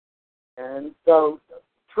 And so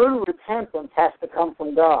true repentance has to come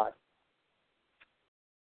from God.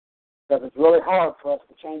 because it's really hard for us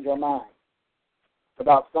to change our mind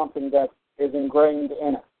about something that is ingrained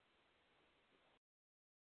in us.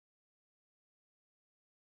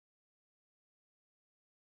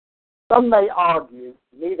 Some may argue,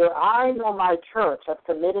 neither I nor my church have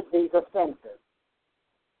committed these offenses.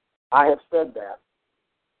 I have said that.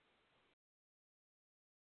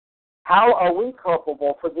 How are we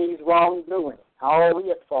culpable for these wrongdoings? How are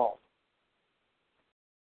we at fault?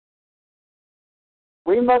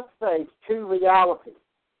 We must face two realities,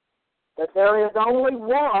 that there is only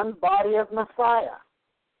one body of Messiah,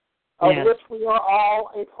 of which we are all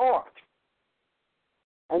a part,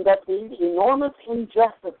 and that these enormous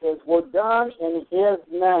injustices were done in His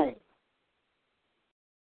name.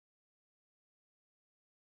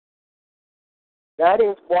 That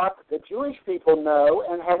is what the Jewish people know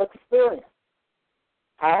and have experienced.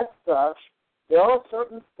 As such, there are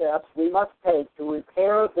certain steps we must take to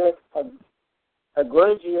repair this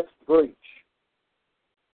egregious breach.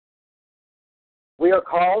 We are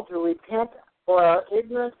called to repent for our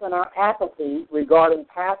ignorance and our apathy regarding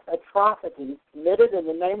past atrocities committed in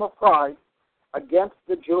the name of Christ against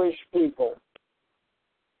the Jewish people.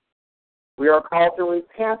 We are called to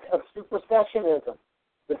repent of supersessionism,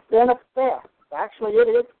 the sin of theft. Actually, it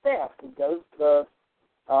is theft. It goes to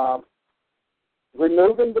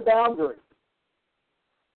removing the boundaries,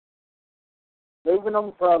 moving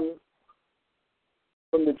them from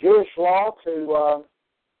the Jewish law to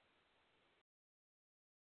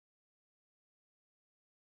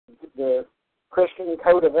the Christian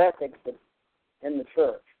code of ethics in the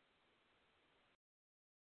church.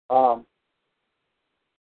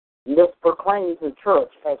 This proclaims the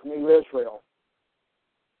church as New Israel.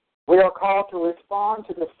 We are called to respond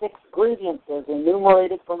to the 6 grievances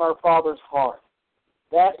enumerated from our Father's heart.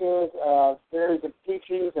 That is a series of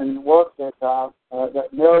teachings and work that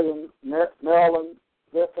Marilyn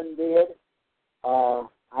Griffin did.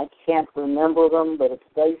 I can't remember them, but it's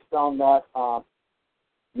based on that.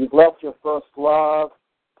 You've left your first love.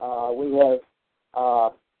 We have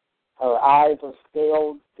our eyes are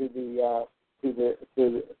scaled to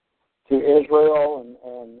Israel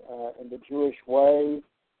and the Jewish way.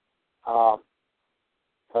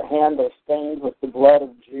 Her hands are stained with the blood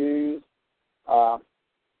of Jews. I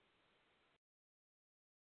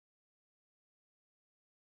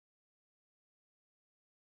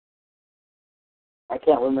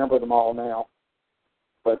can't remember them all now,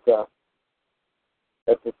 but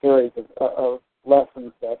that's a series of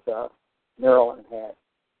lessons that Marilyn had.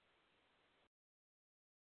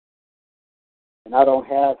 And I don't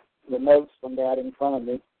have the notes from that in front of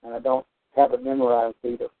me, and I don't have it memorized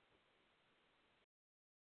either.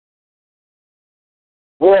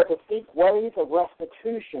 We are to seek ways of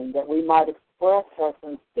restitution that we might express our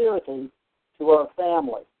sincerity to our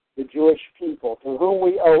family, the Jewish people, to whom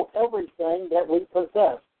we owe everything that we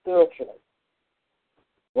possess spiritually.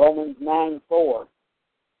 Romans 9:4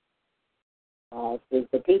 says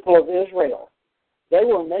the people of Israel, they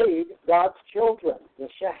were made God's children. The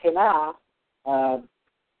Shekinah,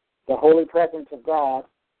 the holy presence of God,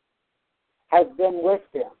 has been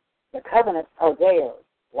with them. The covenants are theirs.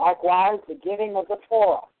 Likewise, the giving of the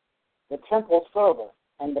Torah, the temple service,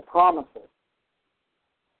 and the promises.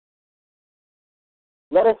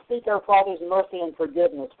 Let us seek our Father's mercy and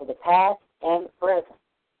forgiveness for the past and present,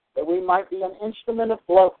 that we might be an instrument of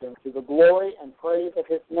blessing to the glory and praise of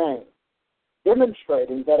His name,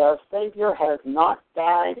 demonstrating that our Savior has not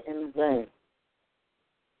died in vain.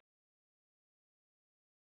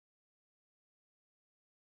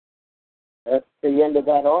 That's the end of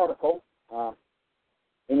that article.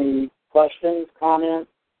 Any questions, comments?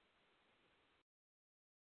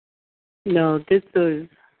 No, this was,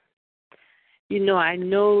 I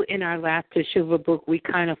know in our last Teshuvah book we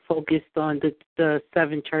kind of focused on the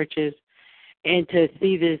 7 churches, and to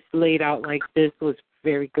see this laid out like this was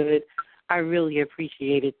very good. I really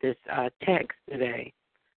appreciated this text today,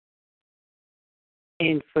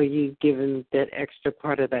 and for you giving that extra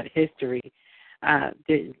part of that history. I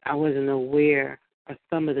wasn't aware of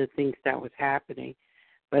some of the things that was happening,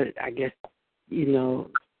 but I guess we live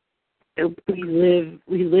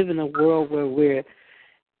in a world where we're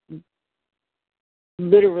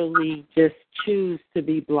literally just choose to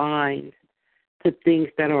be blind to things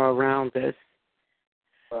that are around us.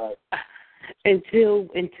 Right.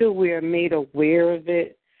 Until we are made aware of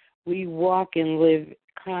it, we walk and live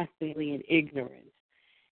constantly in ignorance.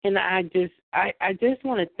 And I just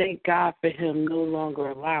want to thank God for Him no longer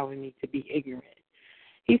allowing me to be ignorant.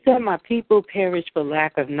 He said, my people perish for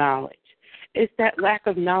lack of knowledge. It's that lack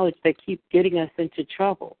of knowledge that keeps getting us into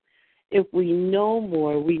trouble. If we know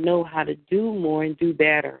more, we know how to do more and do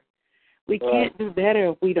better. We can't do better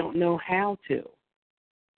if we don't know how to.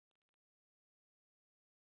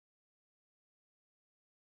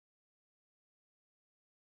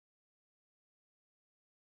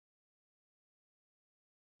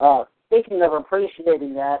 Speaking of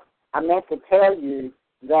appreciating that, I meant to tell you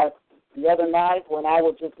that the other night when I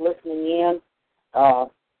was just listening in, when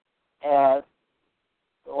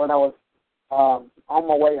I was on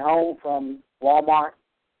my way home from Walmart,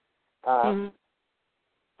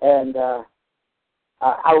 and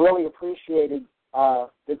I really appreciated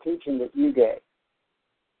the teaching that you gave.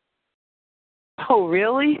 Oh,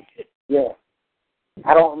 really? Yeah.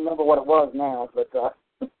 I don't remember what it was now, but...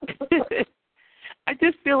 I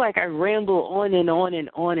just feel like I ramble on and on and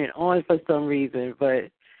on and on for some reason,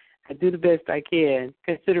 but I do the best I can,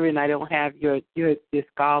 considering I don't have your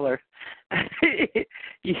scholar. I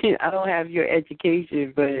don't have your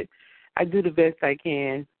education, but I do the best I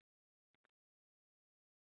can.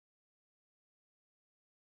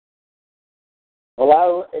 Well,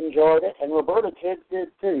 I enjoyed it, and Roberta did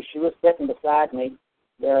too. She was sitting beside me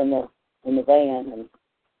there in the van, and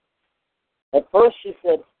at first she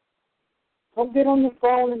said, "Don't get on your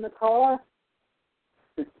phone in the car."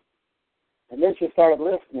 And then she started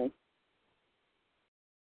listening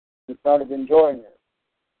and started enjoying it.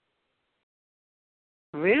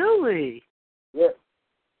 Really? Yes.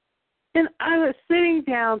 And I was sitting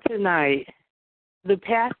down tonight. The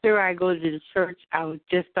pastor I go to the church, I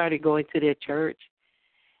just started going to their church,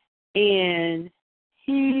 and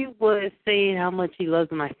he was saying how much he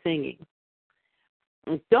loves my singing.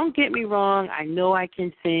 Don't get me wrong, I know I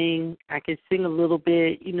can sing. I can sing a little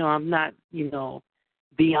bit. I'm not,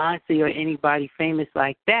 Beyonce or anybody famous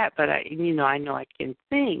like that, but I know I can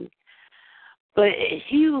sing. But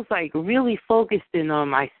he was like really focused in on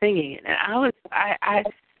my singing, and I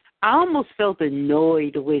almost felt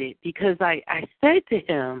annoyed with it because I said to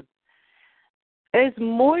him, "There's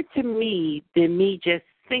more to me than me just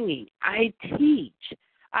singing. I teach.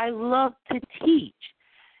 I love to teach.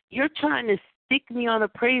 You're trying to stick me on a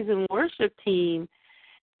praise and worship team,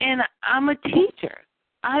 and I'm a teacher.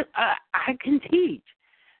 I can teach."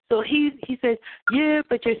 So he says, "Yeah,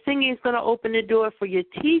 but your singing is going to open the door for your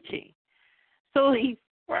teaching." So he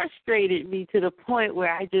frustrated me to the point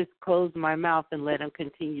where I just closed my mouth and let him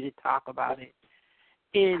continue to talk about it.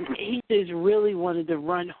 And he just really wanted to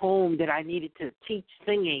run home that I needed to teach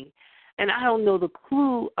singing. And I don't know the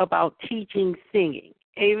clue about teaching singing.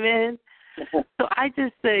 Amen? So I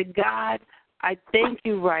just said, "God, I thank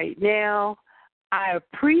you right now. I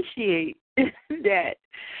appreciate that,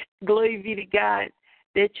 glory be to God,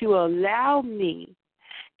 that you allow me,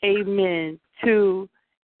 amen, to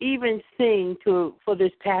even sing for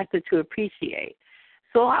this pastor to appreciate.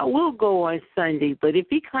 So I will go on Sunday, but if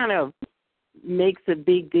he kind of makes a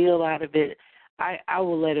big deal out of it, I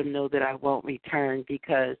will let him know that I won't return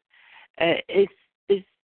because it's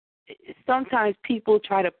sometimes people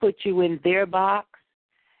try to put you in their box.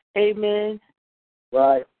 Amen.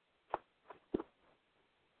 Right.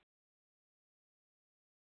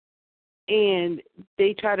 And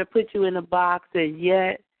they try to put you in a box, and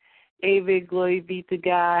yet, amen, glory be to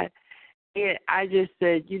God. And I just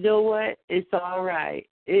said, you know what? It's all right.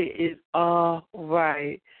 It is all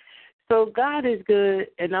right. So God is good,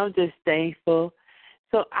 and I'm just thankful.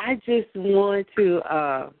 So I just want to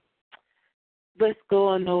let's go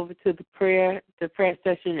on over to the prayer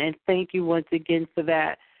session, and thank you once again for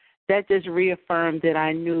that. That just reaffirmed that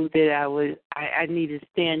I knew that I needed to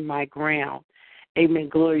stand my ground. Amen.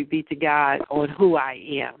 Glory be to God on who I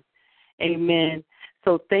am. Amen.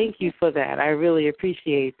 So thank you for that. I really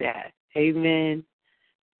appreciate that. Amen.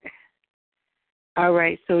 All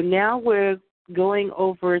right. So now we're going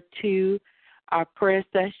over to our prayer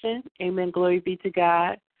session. Amen. Glory be to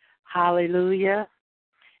God. Hallelujah.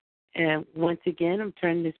 And once again, I'm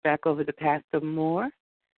turning this back over to Pastor Moore.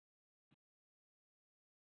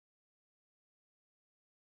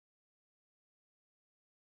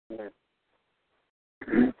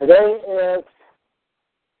 Today is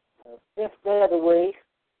the fifth day of the week.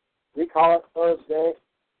 We call it Thursday,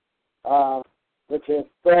 which is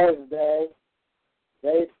Thursday,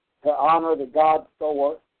 day to honor the God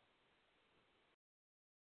sower.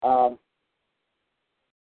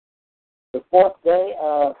 The fourth day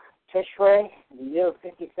of Teshuvah, the year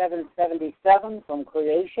 5777 from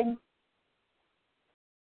creation.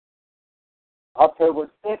 October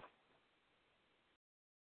 6th,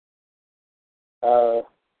 the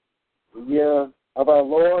year of our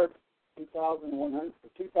Lord,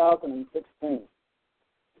 2016.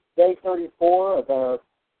 Day 34 of our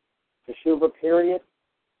Teshuvah period,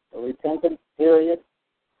 the repentance period,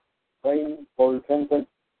 praying for repentance.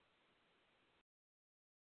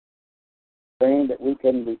 praying that we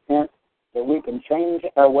can repent, that we can change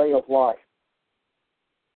our way of life,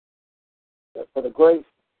 that for the grace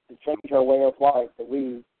to change our way of life that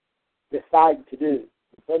we decide to do.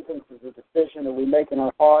 Repentance is a decision that we make in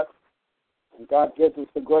our hearts, and God gives us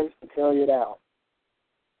the grace to carry it out.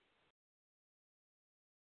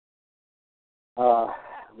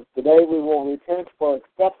 Today we will repent for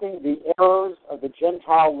accepting the errors of the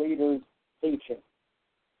Gentile leaders' teaching.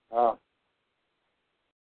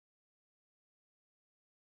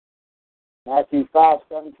 Matthew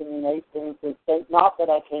 5:17 and 18 says, "Think not that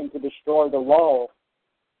I came to destroy the law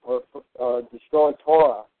or destroy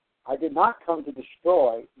Torah. I did not come to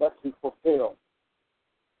destroy, but to fulfill."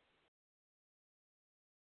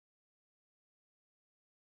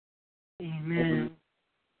 Amen.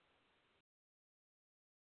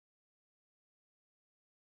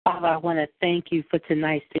 Father, I want to thank you for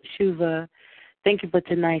tonight's Teshuvah. Thank you for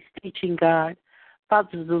tonight's teaching, God.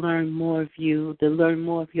 Father, to learn more of you, to learn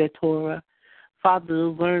more of your Torah. Father, to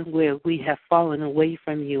learn where we have fallen away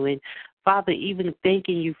from you. And Father, even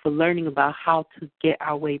thanking you for learning about how to get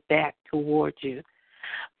our way back towards you.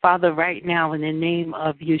 Father, right now, in the name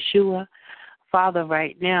of Yeshua, Father,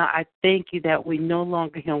 right now, I thank you that we no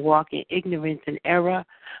longer can walk in ignorance and error,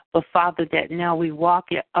 but, Father, that now we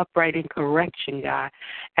walk in upright and correction, God,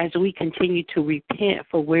 as we continue to repent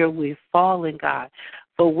for where we've fallen, God,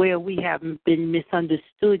 for where we have been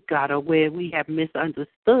misunderstood, God, or where we have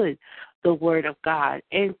misunderstood the word of God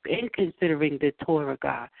and considering the Torah,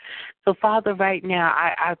 God. So, Father, right now,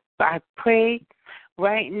 I pray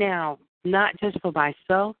right now, not just for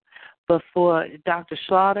myself, but for Dr.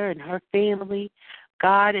 Slaughter and her family,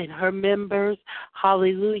 God, and her members,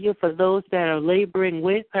 hallelujah, for those that are laboring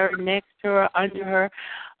with her, next to her, under her,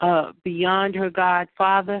 beyond her, God.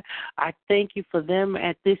 Father, I thank you for them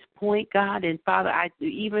at this point, God, and Father,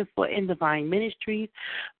 even for Divine Ministries,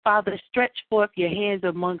 Father, stretch forth your hands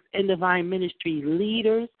amongst Divine Ministry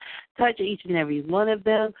leaders, touch each and every one of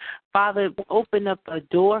them. Father, open up a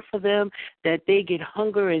door for them that they get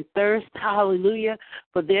hunger and thirst, hallelujah,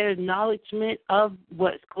 for their acknowledgement of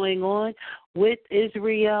what's going on with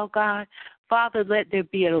Israel, God. Father, let there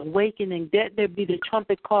be an awakening. Let there be the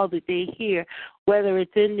trumpet call that they hear, whether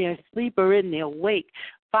it's in their sleep or in their wake.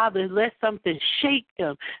 Father, let something shake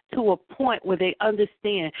them to a point where they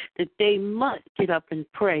understand that they must get up and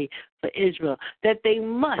pray for Israel, that they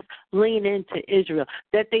must lean into Israel,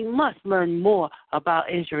 that they must learn more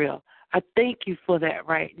about Israel. I thank you for that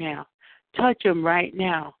right now. Touch them right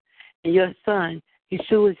now. In your Son,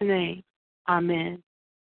 Yeshua's name. Amen.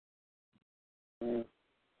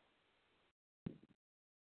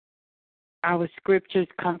 Our scriptures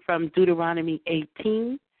come from Deuteronomy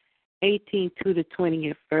 18 to the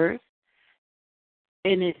 20th verse.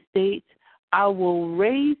 And it states, I will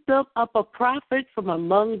raise them up a prophet from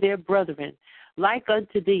among their brethren, like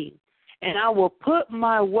unto thee. And I will put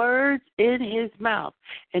my words in his mouth,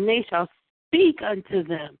 and they shall speak unto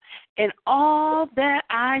them, and all that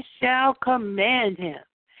I shall command him.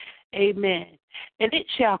 Amen. And it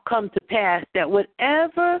shall come to pass that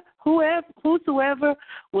whosoever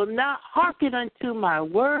will not hearken unto my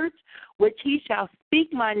words, which he shall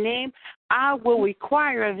speak my name, I will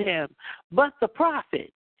require of him. But the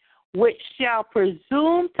prophet, which shall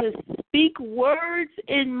presume to speak words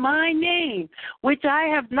in my name, which I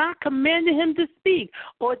have not commanded him to speak,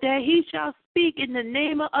 or that he shall speak in the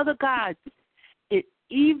name of other gods,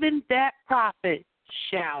 even that prophet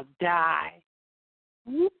shall die.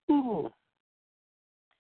 Woo-hoo.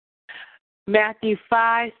 Matthew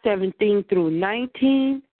 5:17 through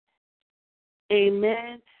 19.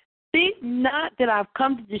 Amen. Think not that I've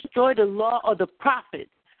come to destroy the law or the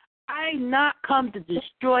prophets. I not come to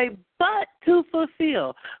destroy, but to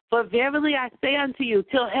fulfill. For verily I say unto you,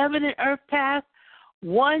 till heaven and earth pass,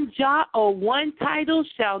 one jot or one title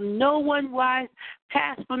shall no one wise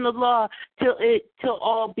pass from the law till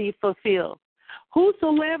all be fulfilled.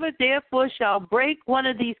 Whosoever therefore shall break one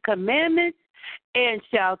of these commandments and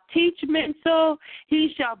shall teach men so,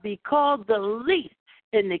 he shall be called the least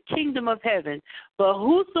in the kingdom of heaven. But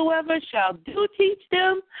whosoever shall do teach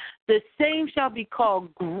them, the same shall be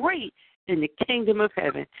called great in the kingdom of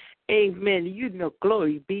heaven. Amen. You know,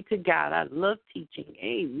 glory be to God. I love teaching.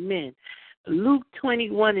 Amen. Luke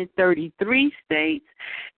 21:33 states,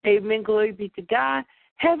 amen, glory be to God.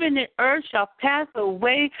 Heaven and earth shall pass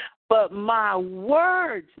away, but my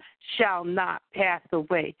words shall not pass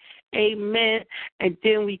away. Amen. And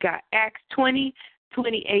then we got Acts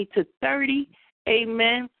 20:28 to 30.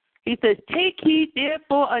 Amen. He says, take heed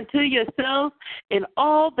therefore unto yourselves and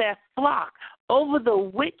all that flock over the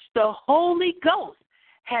which the Holy Ghost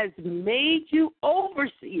has made you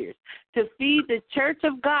overseers to feed the church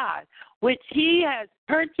of God, which he has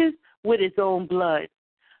purchased with his own blood.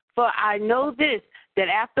 For I know this, that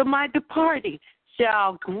after my departing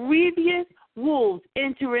shall grievous wolves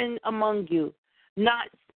enter in among you, not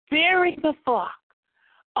sparing the flock.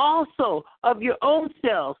 Also of your own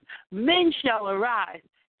selves men shall arise,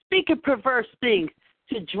 speaking perverse things,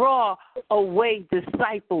 to draw away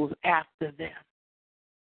disciples after them.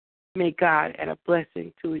 May God add a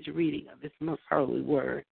blessing to his reading of his most holy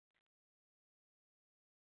word.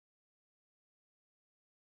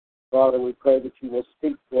 Father, we pray that you will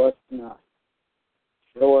speak to us tonight.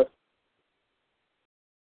 Show us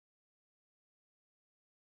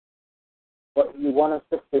what you want us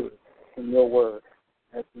to see in your word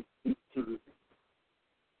as we speak to you.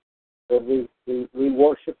 So we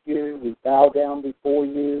worship you, we bow down before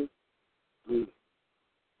you, we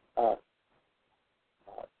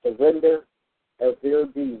surrender our very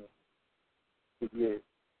being to you,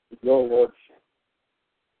 to your lordship.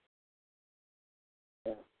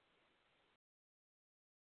 Yeah.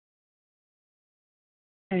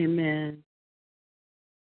 Amen.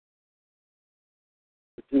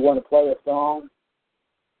 If you want to play a song,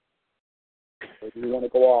 or do you want to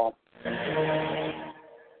go on?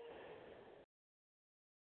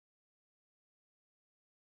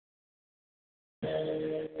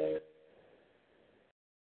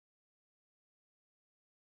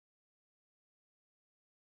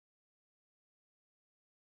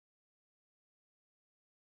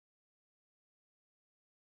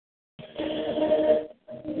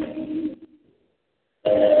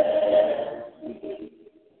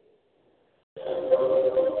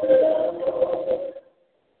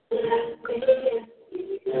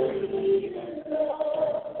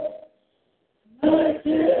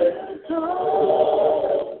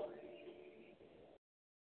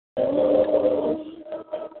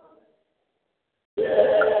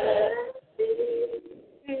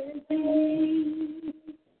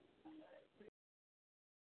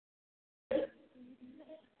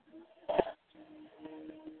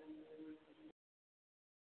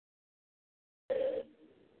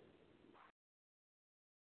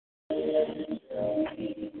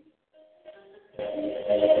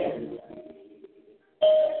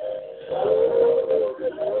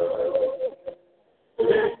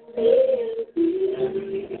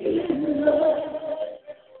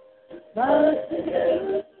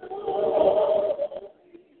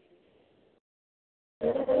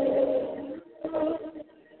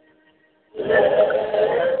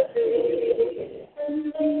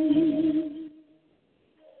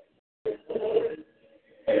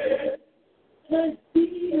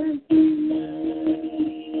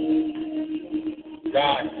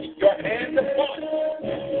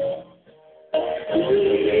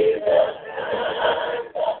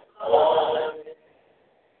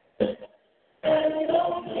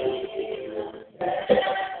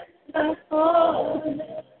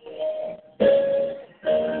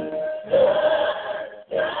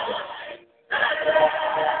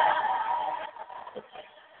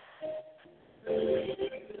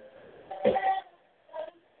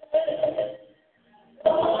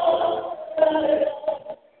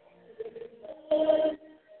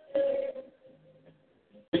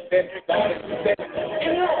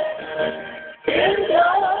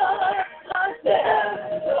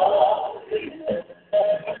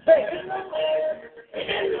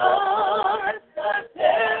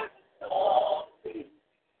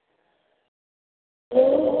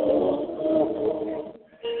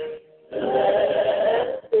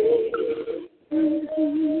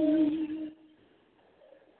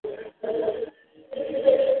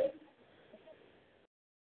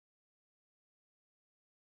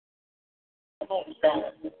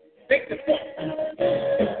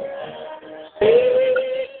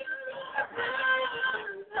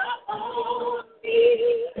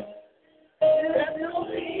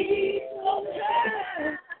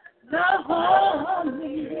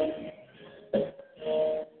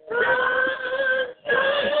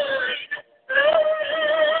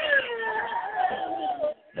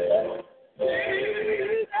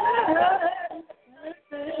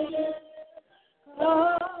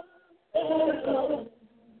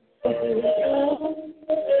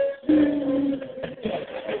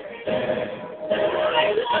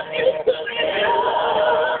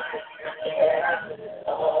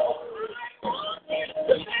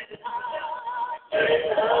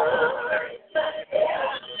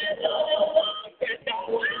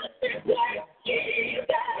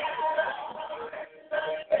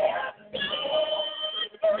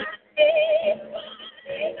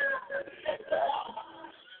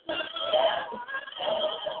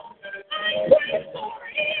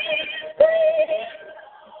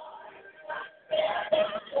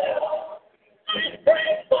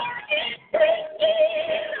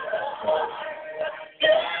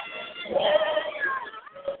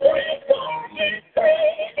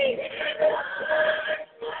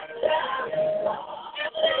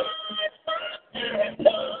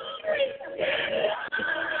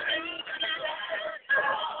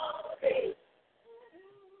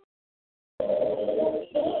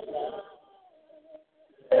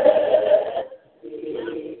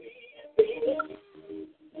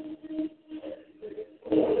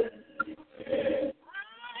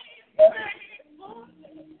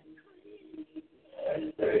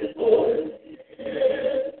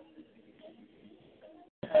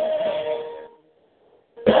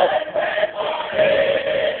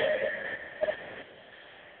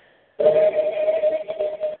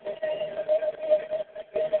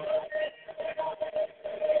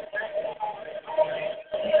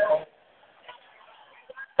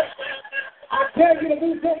 tell you to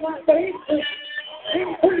do something like the increase.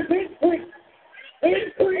 Increase, increase,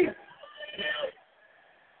 increase.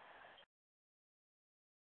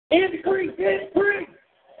 Increase, increase.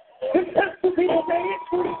 Successful people say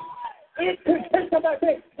increase. Increase. Tell somebody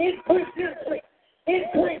say increase, increase,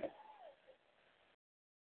 increase.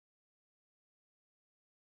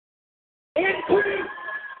 Increase.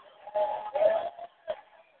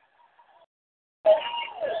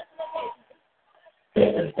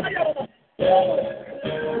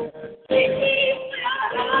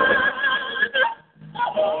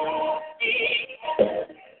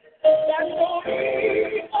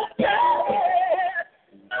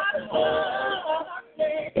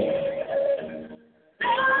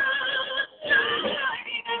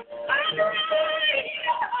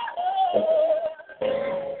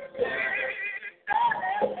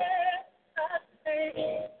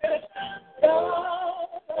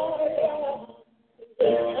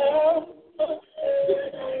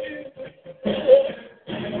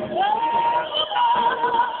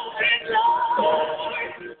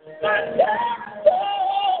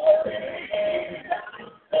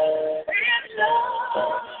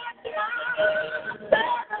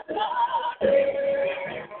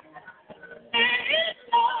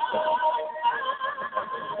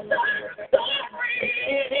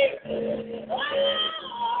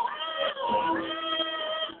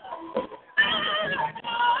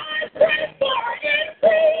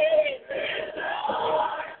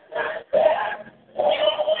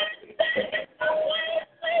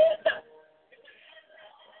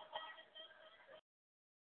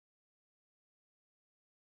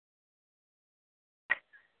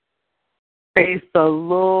 Praise the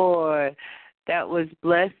Lord. That was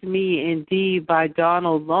Bless Me Indeed by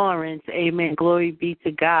Donald Lawrence. Amen. Glory be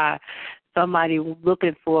to God. Somebody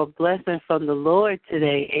looking for a blessing from the Lord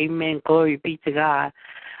today. Amen. Glory be to God.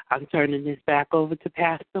 I'm turning this back over to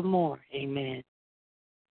Pastor Moore. Amen.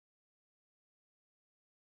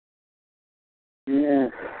 Yeah.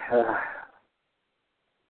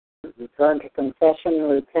 Return to confession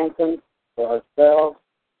and repentance for ourselves,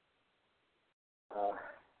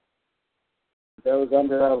 those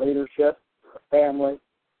under our leadership, our family,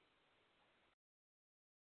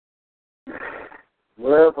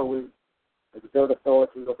 wherever we exert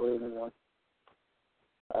authority over anyone.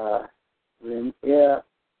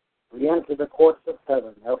 We enter the courts of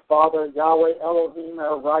heaven. Our Father, Yahweh Elohim,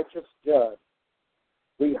 our righteous judge,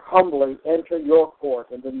 we humbly enter your court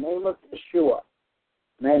in the name of Teshuvah,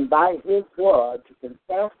 and by his blood to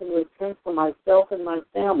confess and repent for myself and my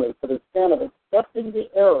family for the sin of accepting the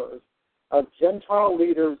errors of Gentile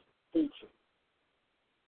leaders' teaching.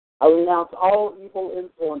 I renounce all evil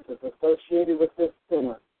influences associated with this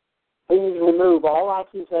sinner. Please remove all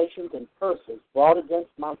accusations and curses brought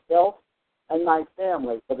against myself and my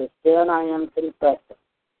family for the sin I am confessing.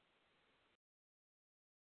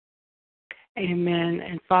 Amen.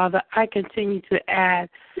 And Father, I continue to add,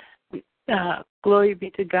 glory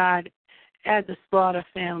be to God, add the Slaughter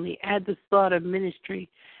family, add the Slaughter ministry,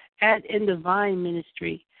 add in divine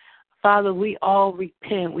ministry. Father, we all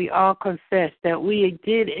repent. We all confess that we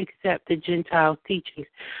did accept the Gentile teachings.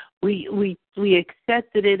 We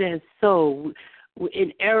accepted it as so,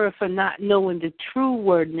 in error for not knowing the true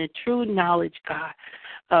word and the true knowledge, God.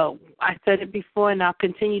 I said it before, and I'll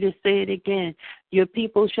continue to say it again. Your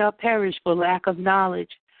people shall perish for lack of knowledge.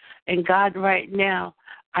 And God, right now,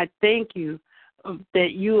 I thank you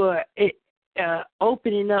that you are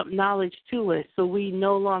opening up knowledge to us so we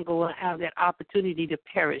no longer will have that opportunity to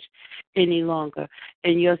perish any longer.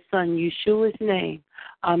 In your Son, Yeshua's name,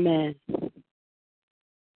 amen.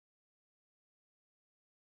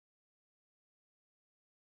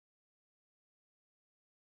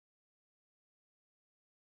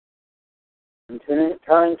 And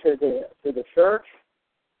turning to the church,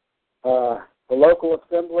 the local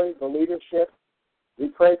assembly, the leadership, we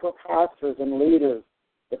pray for pastors and leaders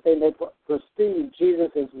that they may perceive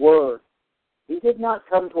Jesus' word. He did not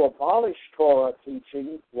come to abolish Torah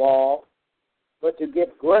teaching, law, but to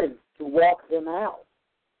give grace to walk them out.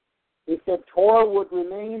 He said Torah would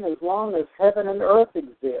remain as long as heaven and earth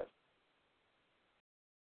exist.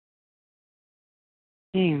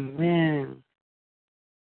 Amen.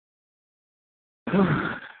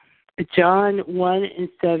 John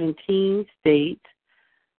 1:17 states,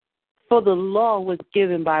 "For the law was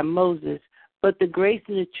given by Moses, but the grace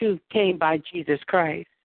and the truth came by Jesus Christ."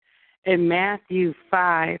 And Matthew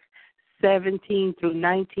 5:17 through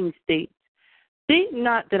 19 states, "Think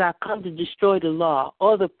not that I come to destroy the law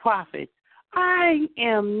or the prophets. I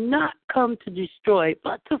am not come to destroy,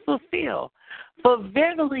 but to fulfill. For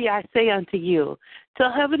verily I say unto you, till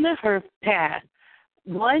heaven and earth pass,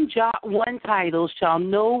 one title shall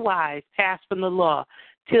no wise pass from the law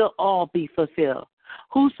till all be fulfilled.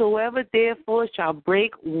 Whosoever therefore shall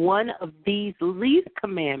break one of these least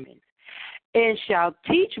commandments and shall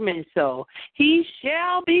teach men so, he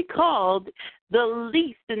shall be called the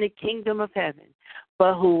least in the kingdom of heaven.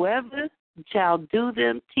 But whoever shall do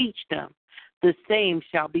them, teach them, the same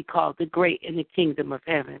shall be called the great in the kingdom of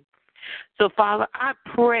heaven. So, Father, I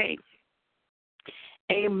pray,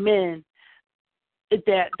 amen,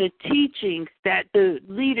 that the teachings that the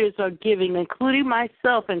leaders are giving, including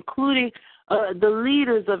myself, including the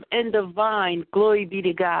leaders of End Divine, glory be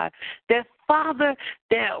to God, that, Father,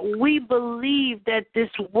 that we believe that this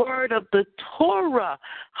word of the Torah,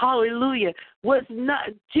 hallelujah, was not,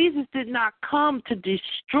 Jesus did not come to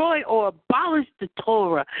destroy or abolish the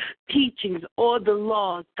Torah teachings or the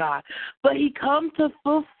laws, God, but he come to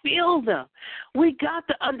fulfill them. We got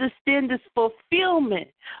to understand this fulfillment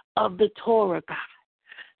of the Torah, God.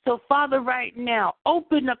 So, Father, right now,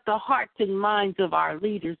 open up the hearts and minds of our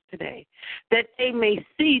leaders today, that they may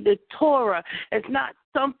see the Torah as not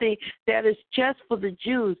something that is just for the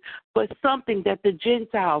Jews, but something that the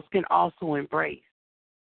Gentiles can also embrace.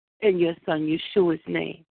 In your Son, Yeshua's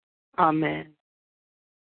name. Amen.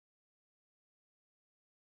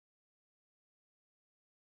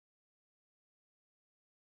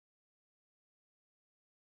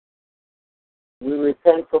 We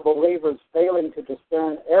repent for believers failing to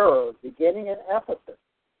discern error, beginning in Ephesus,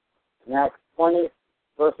 in Acts 20,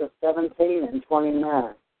 verses 17 and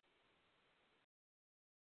 29.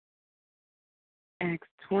 Acts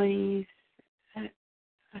 20. What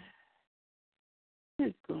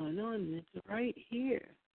is going on? It's right here.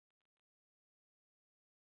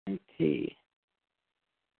 Let's see.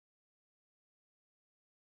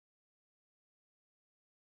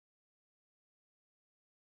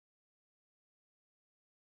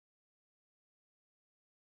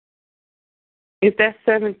 Is that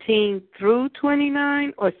 17 through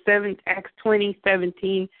 29 or Acts 20,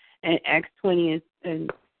 17, and Acts 20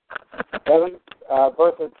 and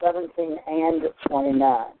Verses 17 and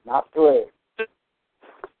 29, not 3.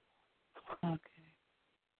 Okay.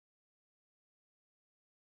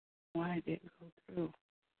 Why did it go through?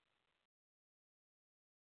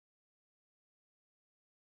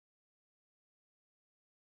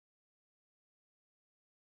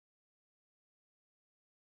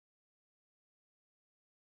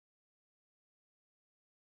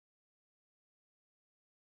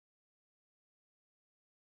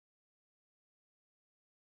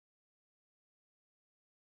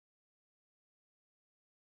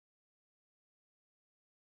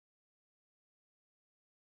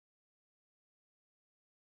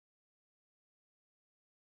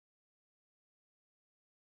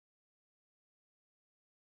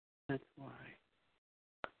 That's why.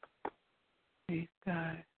 Praise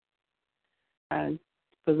God. And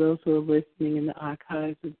for those who are listening in the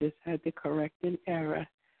archives, we just had to correct an error.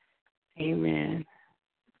 Amen.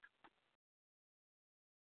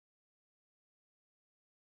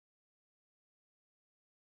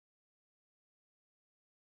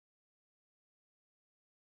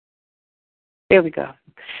 There we go.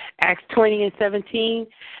 Acts 20 and 17.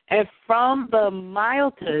 And from the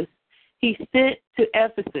Miletus he sent to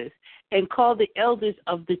Ephesus and called the elders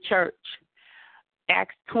of the church.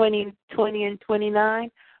 Acts 20 and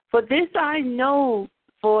 29. For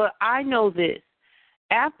I know this.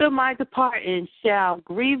 After my departing shall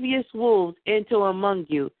grievous wolves enter among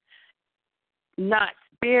you, not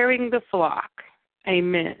sparing the flock.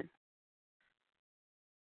 Amen.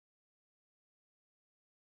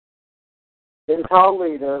 Gentile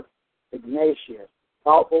leader Ignatius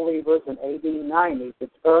taught believers in AD 90 to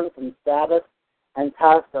turn from Sabbath and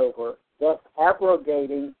Passover, thus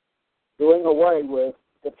abrogating, doing away with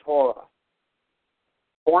the Torah,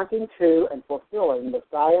 pointing to and fulfilling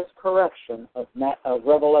Messiah's correction of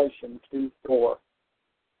Revelation 2:4.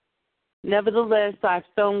 Nevertheless, I've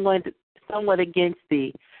somewhat against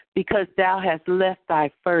thee, because thou hast left thy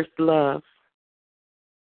first love.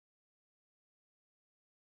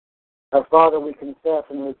 Our Father, we confess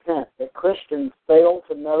and repent that Christians fail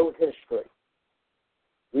to know history.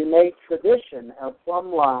 We make tradition our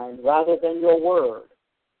plumb line rather than your word.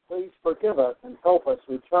 Please forgive us and help us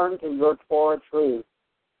return to your Torah truth.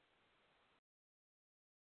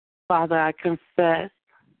 Father, I confess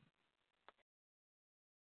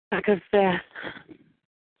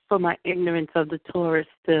for my ignorance of the Torah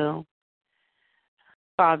still.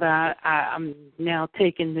 Father, I'm now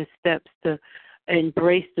taking the steps to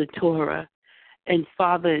embrace the Torah and,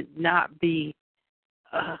 Father, not be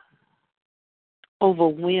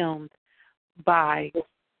overwhelmed by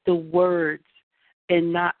the words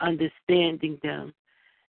and not understanding them.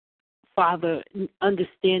 Father,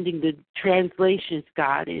 understanding the translations,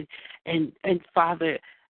 God, and Father,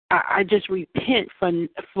 I just repent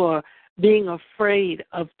for being afraid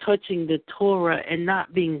of touching the Torah and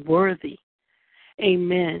not being worthy.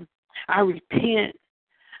 Amen. I repent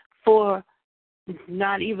for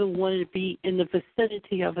not even wanting to be in the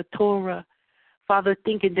vicinity of a Torah, Father,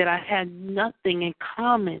 thinking that I had nothing in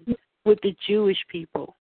common with the Jewish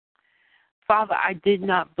people. Father, I did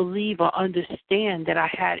not believe or understand that I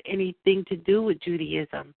had anything to do with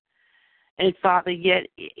Judaism. And Father, yet,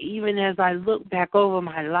 even as I look back over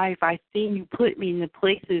my life, I seen you put me in the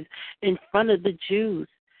places in front of the Jews.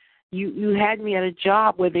 You had me at a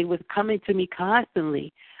job where they was coming to me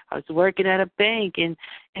constantly. I was working at a bank, and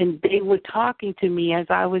they were talking to me as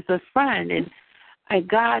I was a friend. And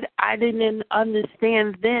God, I didn't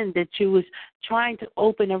understand then that you was trying to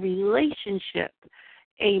open a relationship.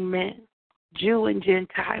 Amen. Jew and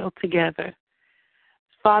Gentile together.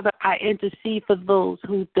 Father, I intercede for those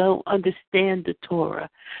who don't understand the Torah,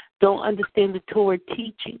 don't understand the Torah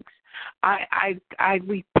teachings. I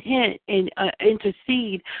repent and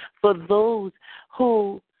intercede for those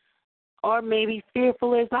who are maybe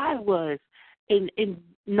fearful as I was in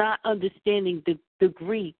not understanding the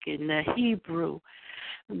Greek and the Hebrew.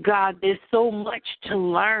 God, there's so much to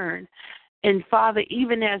learn. And, Father,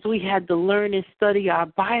 even as we had to learn and study our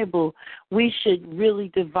Bible, we should really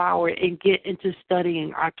devour it and get into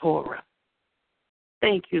studying our Torah.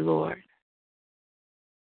 Thank you, Lord.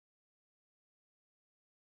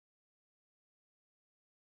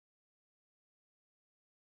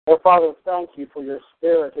 Oh, Father, thank you for your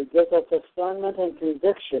Spirit who gives us discernment and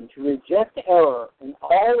conviction to reject error in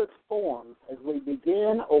all its forms as we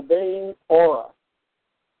begin obeying Torah.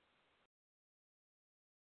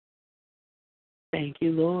 Thank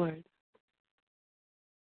you, Lord.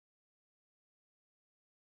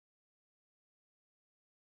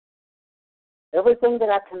 Everything that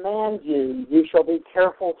I command you, you shall be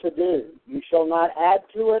careful to do. You shall not add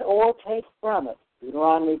to it or take from it.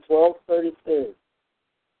 Deuteronomy 12:32.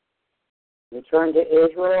 Return to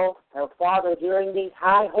Israel. Our Father, during these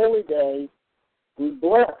high holy days, we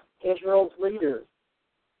bless Israel's leaders.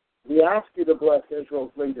 We ask you to bless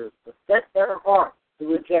Israel's leaders, to set their hearts to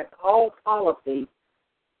reject all policies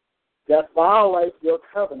that violate your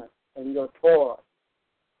covenant and your Torah.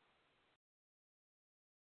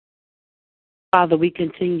 Father, we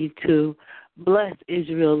continue to bless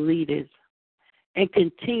Israel leaders and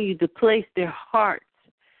continue to place their hearts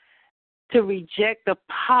to reject the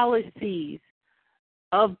policies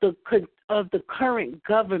of the current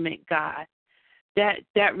government, God,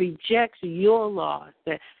 that rejects your laws,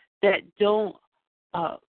 that don't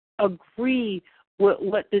agree with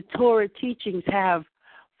what the Torah teachings have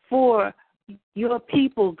for your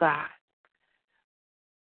people, God.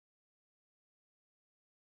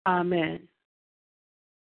 Amen.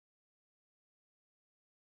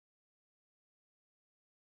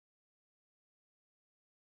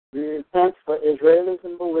 We repent for Israelis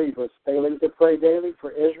and believers failing to pray daily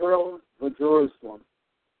for Israel and for Jerusalem.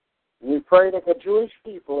 We pray that the Jewish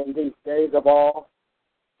people in these days of awe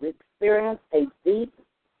experience a deep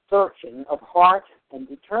searching of heart and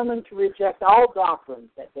determined to reject all doctrines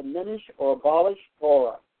that diminish or abolish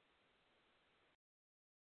Torah.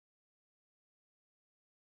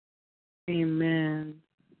 Amen.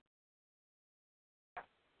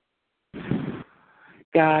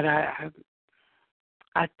 God,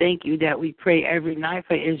 I thank you that we pray every night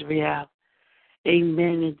for Israel.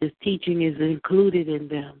 Amen. And this teaching is included in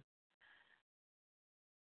them.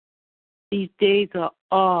 These days are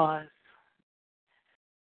ours.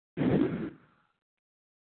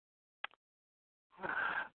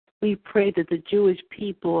 We pray that the Jewish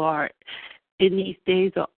people are, in these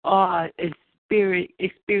days of awe and spirit,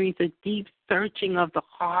 experience a deep searching of the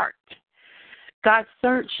heart. God,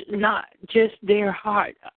 search not just their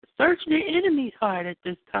heart, search their enemy's heart at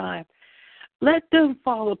this time. Let them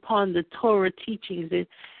fall upon the Torah teachings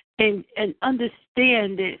and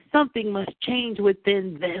understand that something must change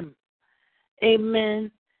within them.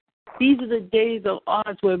 Amen. These are the days of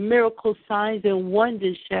odds where miracles, signs, and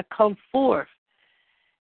wonders shall come forth,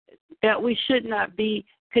 that we should not be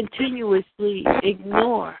continuously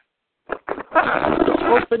ignored.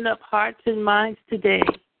 So open up hearts and minds today.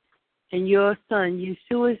 In your Son,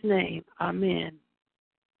 Yeshua's name. Amen.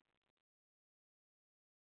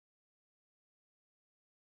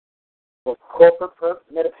 For corporate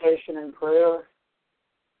meditation and prayer,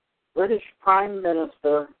 British Prime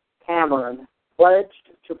Minister Cameron pledged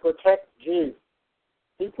to protect Jews.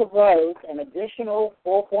 He proposed an additional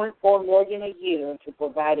 $4.4 million a year to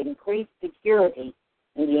provide increased security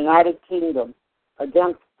in the United Kingdom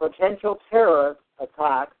against potential terrorist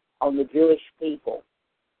attacks on the Jewish people.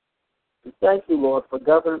 We thank you, Lord, for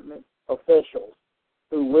government officials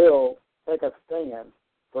who will take a stand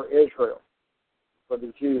for Israel, for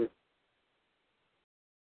the Jews.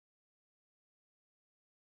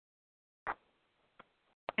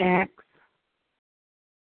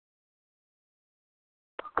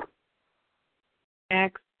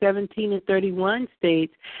 Acts 17:31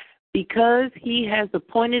 states, because he has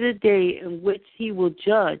appointed a day in which he will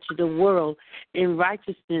judge the world in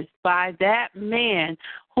righteousness by that man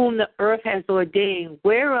whom the earth has ordained,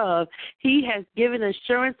 whereof he has given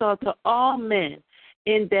assurance unto all men,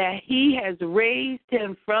 in that he has raised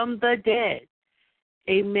him from the dead.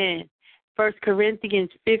 Amen. 1 Corinthians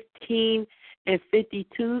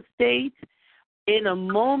 15:52 states, in a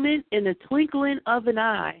moment, in the twinkling of an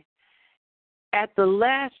eye, at the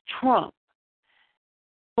last trump,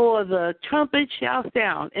 for the trumpet shall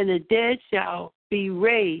sound, and the dead shall be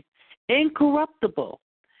raised incorruptible,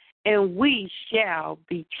 and we shall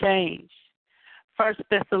be changed. 1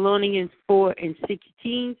 Thessalonians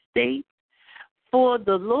 4:16 states, for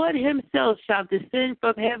the Lord himself shall descend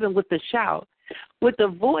from heaven with a shout, with the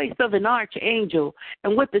voice of an archangel,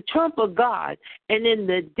 and with the trump of God, and in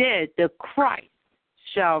the dead the Christ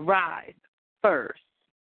shall rise first.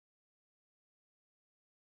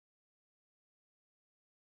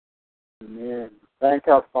 Amen. Thank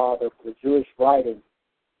our Father for the Jewish writings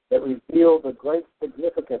that reveal the great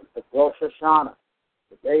significance of Rosh Hashanah,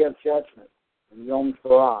 the Day of Judgment, and Yom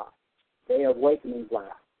Teruah, Day of Awakening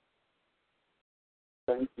Blast.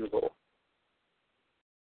 Thank you, Lord.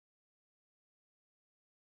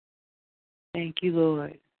 Thank you,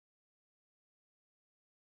 Lord.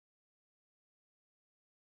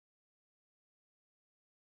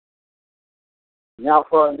 Now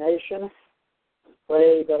for our nation,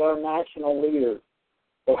 pray that our national leaders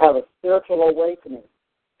will have a spiritual awakening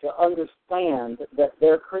to understand that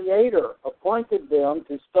their Creator appointed them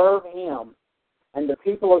to serve Him and the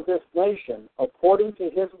people of this nation according to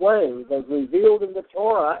His ways as revealed in the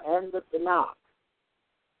Torah and the Tanakh.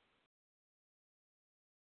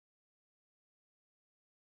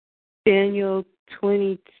 Daniel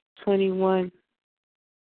 20:21.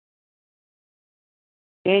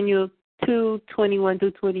 Daniel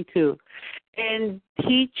 2:21-22. And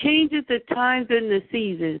he changes the times and the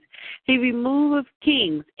seasons. He removeth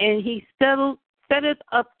kings, and he setteth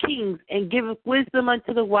up kings, and giveth wisdom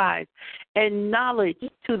unto the wise, and knowledge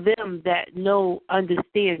to them that know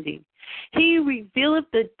understanding. He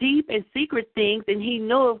revealeth the deep and secret things, and he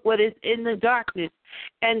knoweth what is in the darkness,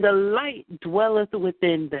 and the light dwelleth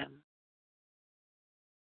within them.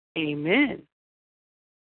 Amen.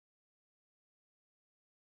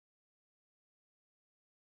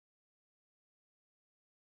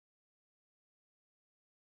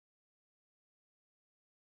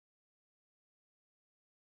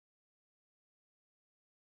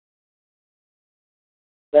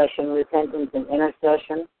 Confession, repentance, and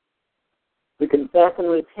intercession. We confess and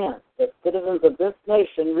repent that citizens of this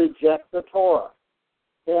nation reject the Torah.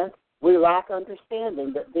 Hence, we lack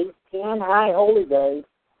understanding that these 10 high holy days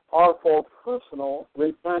are for personal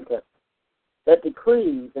repentance, that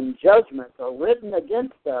decrees and judgments are written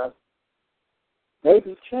against us may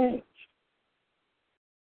be changed.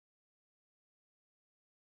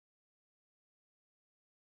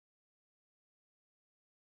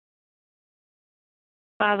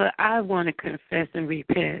 Father, I want to confess and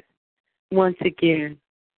repent once again.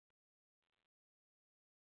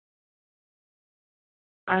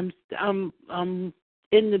 I'm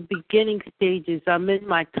in the beginning stages. I'm in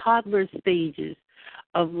my toddler stages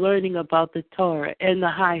of learning about the Torah and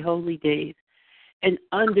the high holy days and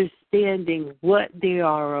understanding what they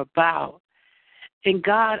are about. And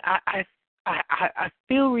God, I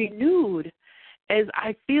feel renewed as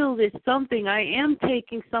I feel that I am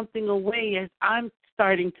taking something away as I'm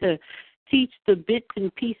starting to teach the bits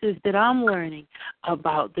and pieces that I'm learning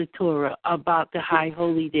about the Torah, about the high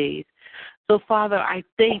holy days. So, Father, I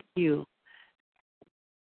thank you.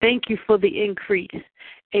 Thank you for the increase.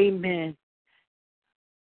 Amen.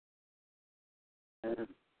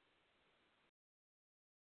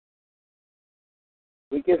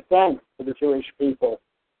 We give thanks to the Jewish people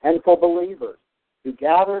and for believers who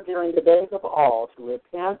gather during the days of awe to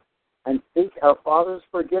repent and seek our Father's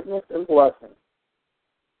forgiveness and blessing.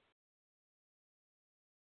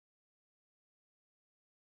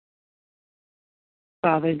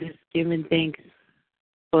 Father, just giving thanks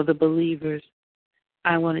for the believers.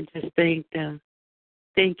 I want to just thank them.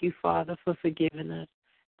 Thank you, Father, for forgiving us.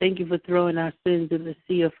 Thank you for throwing our sins in the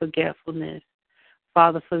sea of forgetfulness.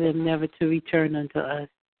 Father, for them never to return unto us.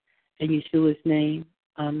 In Yeshua's name,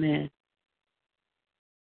 amen.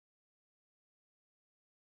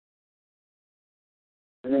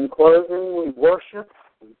 And in closing, we worship,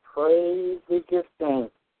 we praise, we give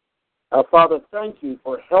thanks. Father, thank you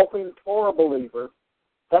for helping Torah believers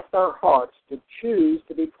test our hearts to choose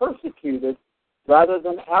to be persecuted rather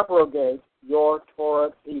than abrogate your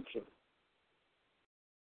Torah teaching.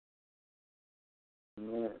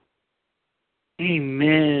 Amen.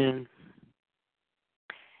 Amen.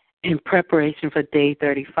 In preparation for day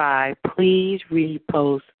 35, please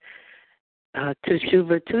repost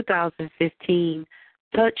Teshuvah 2015,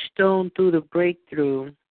 Touchstone Through the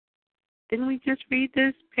Breakthrough. Didn't we just read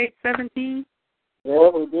this, page 17? Yeah,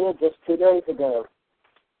 we did just 2 days ago.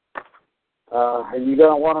 Are you going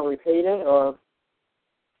to want to repeat it, or?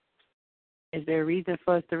 Is there a reason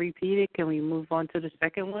for us to repeat it? Can we move on to the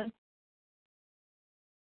second one?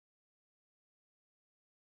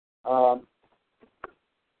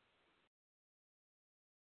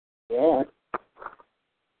 Yeah.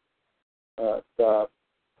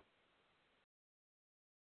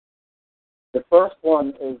 The first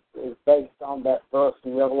one is based on that verse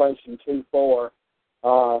in Revelation 2:4.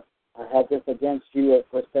 I have this against you of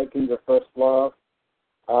forsaking your first love.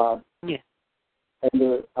 Yeah.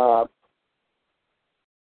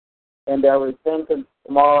 And their repentance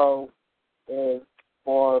tomorrow is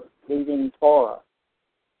for leaving Torah,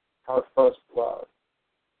 our first love.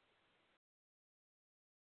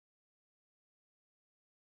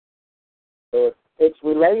 So it's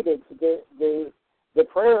related to the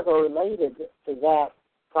prayers are related to that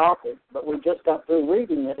topic, but we just got through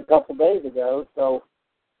reading it a couple days ago. So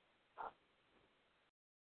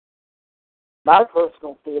my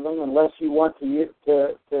personal feeling, unless you want to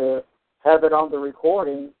have it on the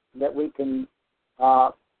recording, that we can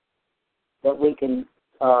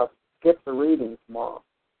skip the reading tomorrow.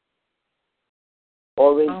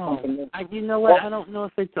 Or read something. You know what? I don't know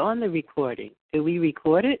if it's on the recording. Did we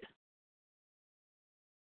record it?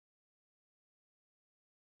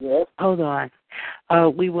 Yes. Hold on.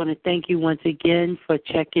 We want to thank you once again for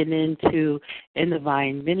checking into In the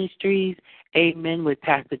Vine Ministries. Amen. With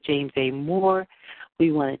Pastor James A. Moore.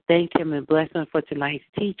 We want to thank him and bless him for tonight's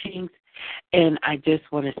teachings. And I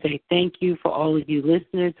just want to say thank you for all of you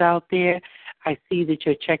listeners out there. I see that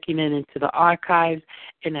you're checking into the archives,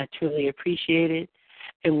 and I truly appreciate it.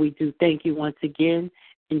 And we do thank you once again.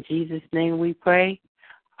 In Jesus' name we pray.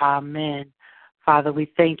 Amen. Father,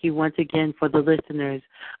 we thank you once again for the listeners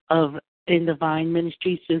of In the Vine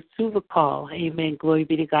Ministries Teshuvah call. Amen. Glory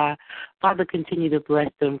be to God. Father, continue to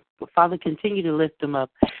bless them. Father, continue to lift them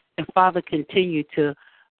up. And Father, continue to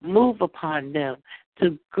move upon them,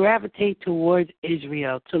 to gravitate towards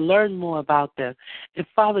Israel, to learn more about them. And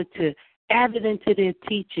Father, to add it into their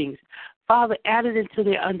teachings. Father, add it into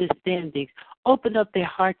their understandings. Open up their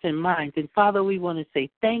hearts and minds. And Father, we want to say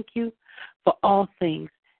thank you for all things.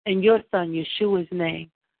 In your Son, Yeshua's name,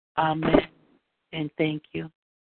 amen, and thank you.